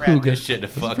 Man, let's wrap Hooga. this shit the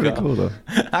fuck Pretty up. cool though.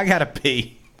 I gotta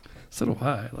pee. So do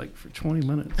I. Like for 20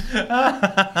 minutes.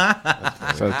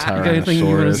 So You got anything you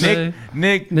want to Tyrannosaurus, say?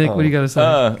 Nick. Nick, what do you got to say?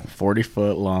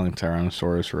 40-foot long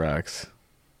Tyrannosaurus Rex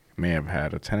may have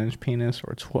had a 10-inch penis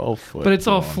or 12-foot. but it's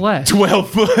all long. flesh. 12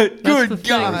 foot. That's the Good thing.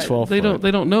 God. 12 They foot.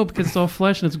 don't know because it's all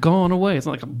flesh and it's gone away. It's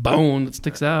not like a bone that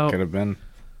sticks out. Could have been.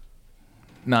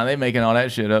 Nah, they making all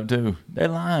that shit up too. They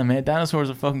lying, man. Dinosaurs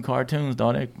are fucking cartoons,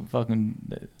 dog. They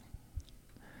fucking.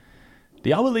 Do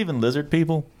y'all believe in lizard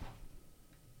people?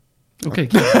 Okay.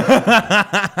 It's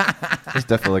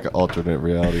definitely like an alternate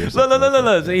reality or something.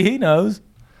 Look. See, he knows.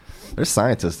 There's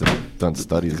scientists that have done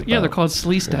studies about Yeah, they're called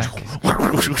slee stack.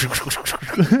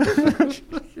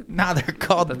 Nah, they're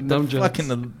called the nunchucks. fucking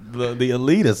the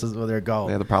elitists is what they're called.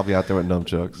 Yeah, they're probably out there with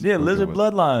nunchucks. Yeah, Working lizard with-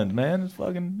 bloodlines, man. It's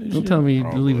fucking. Don't tell me you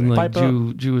believe in like Pipe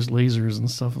up. Jewish lasers and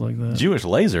stuff like that. Jewish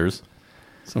lasers.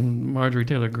 Some Marjorie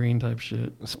Taylor Greene type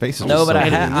shit. Space is No, just but so I,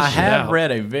 big. I this shit have out.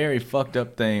 read a very fucked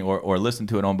up thing or listened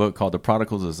to it on a book called The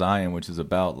Prodigals of Zion, which is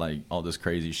about like all this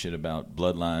crazy shit about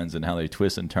bloodlines and how they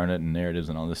twist and turn it and narratives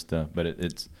and all this stuff. But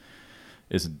it's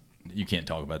you can't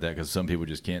talk about that because some people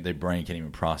just can't. Their brain can't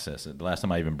even process it. The last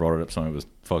time I even brought it up, somebody was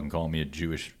fucking calling me a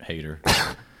Jewish hater.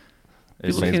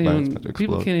 It's Space People can't, mine's even, about to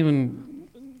people explode. can't even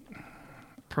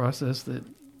process that.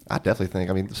 I definitely think.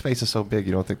 I mean, space is so big.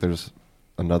 You don't think there's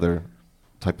another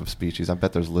type of species? I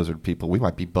bet there's lizard people. We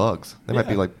might be bugs. They might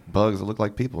be Yeah. like bugs that look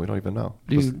like people. We don't even know.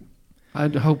 Dude, I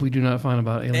hope we do not find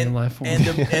about alien life forms.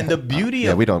 and the beauty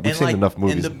Yeah, of we don't. We've and, seen like, enough and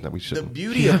movies the, that we the shouldn't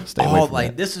beauty of stay away all from like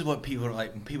that. this is what people are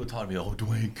like when people talk to me, oh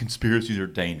Dwayne, conspiracies are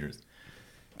dangerous.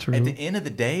 True. At the end of the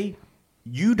day,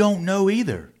 you don't know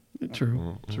either.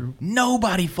 True. True.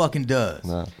 Nobody fucking does.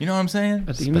 No. You know what I'm saying?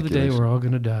 At the end of the day, Speculation. we're all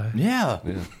gonna die. Yeah.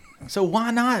 Yeah. So why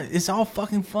not? It's all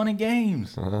fucking fun and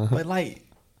games. But like,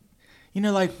 you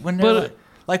know, like when they're But-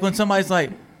 like when somebody's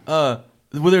like, well,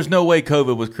 there's no way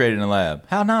COVID was created in a lab.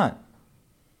 How not?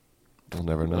 We'll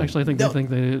never know. Actually, I think they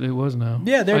think it was now.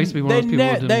 Yeah, I used to be one of those people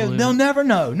that didn't believe they'll it. never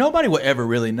know. Nobody will ever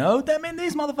really know. I mean,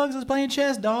 these motherfuckers is playing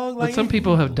chess, dog. But some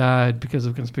people have died because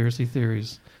of conspiracy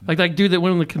theories. Like that dude that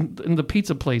went in the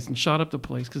pizza place and shot up the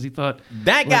place because he thought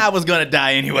that guy was gonna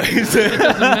die anyways. it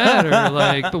doesn't matter.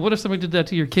 Like, but what if somebody did that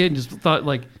to your kid and just thought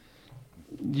like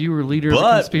you were leader of a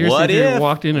conspiracy theory and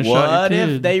walked in and shot your kid?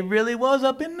 What if they really was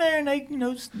up in there and they,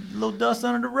 just a little dust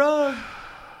under the rug?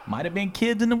 Might have been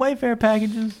kids in the Wayfair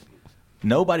packages.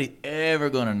 Nobody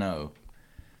ever gonna know.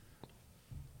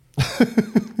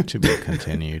 To be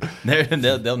continued.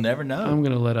 They'll never know. I'm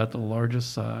gonna let out the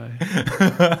largest sigh.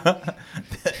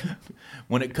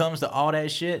 When it comes to all that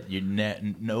shit,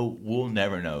 we'll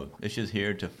never know. It's just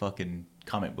here to fucking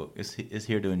comic book. It's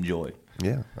here to enjoy.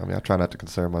 Yeah, I mean, I try not to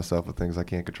concern myself with things I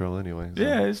can't control anyway. So.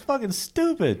 Yeah, it's fucking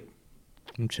stupid.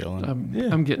 I'm chilling.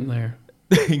 I'm getting there.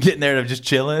 Getting there to just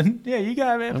chilling. Yeah, you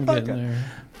got it, man. I'm Fuck getting there.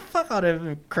 Fuck all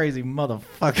them crazy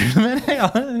motherfuckers, man. Hang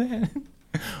on, man.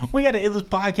 We got the illest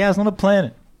podcast on the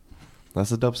planet.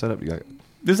 That's a dope setup you got.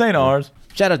 This ain't ours.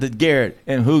 Shout out to Garrett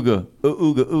and Hooga.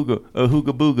 Hooga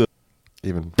Booga.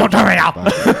 Even Don't turn me off.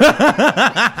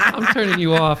 I'm turning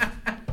you off.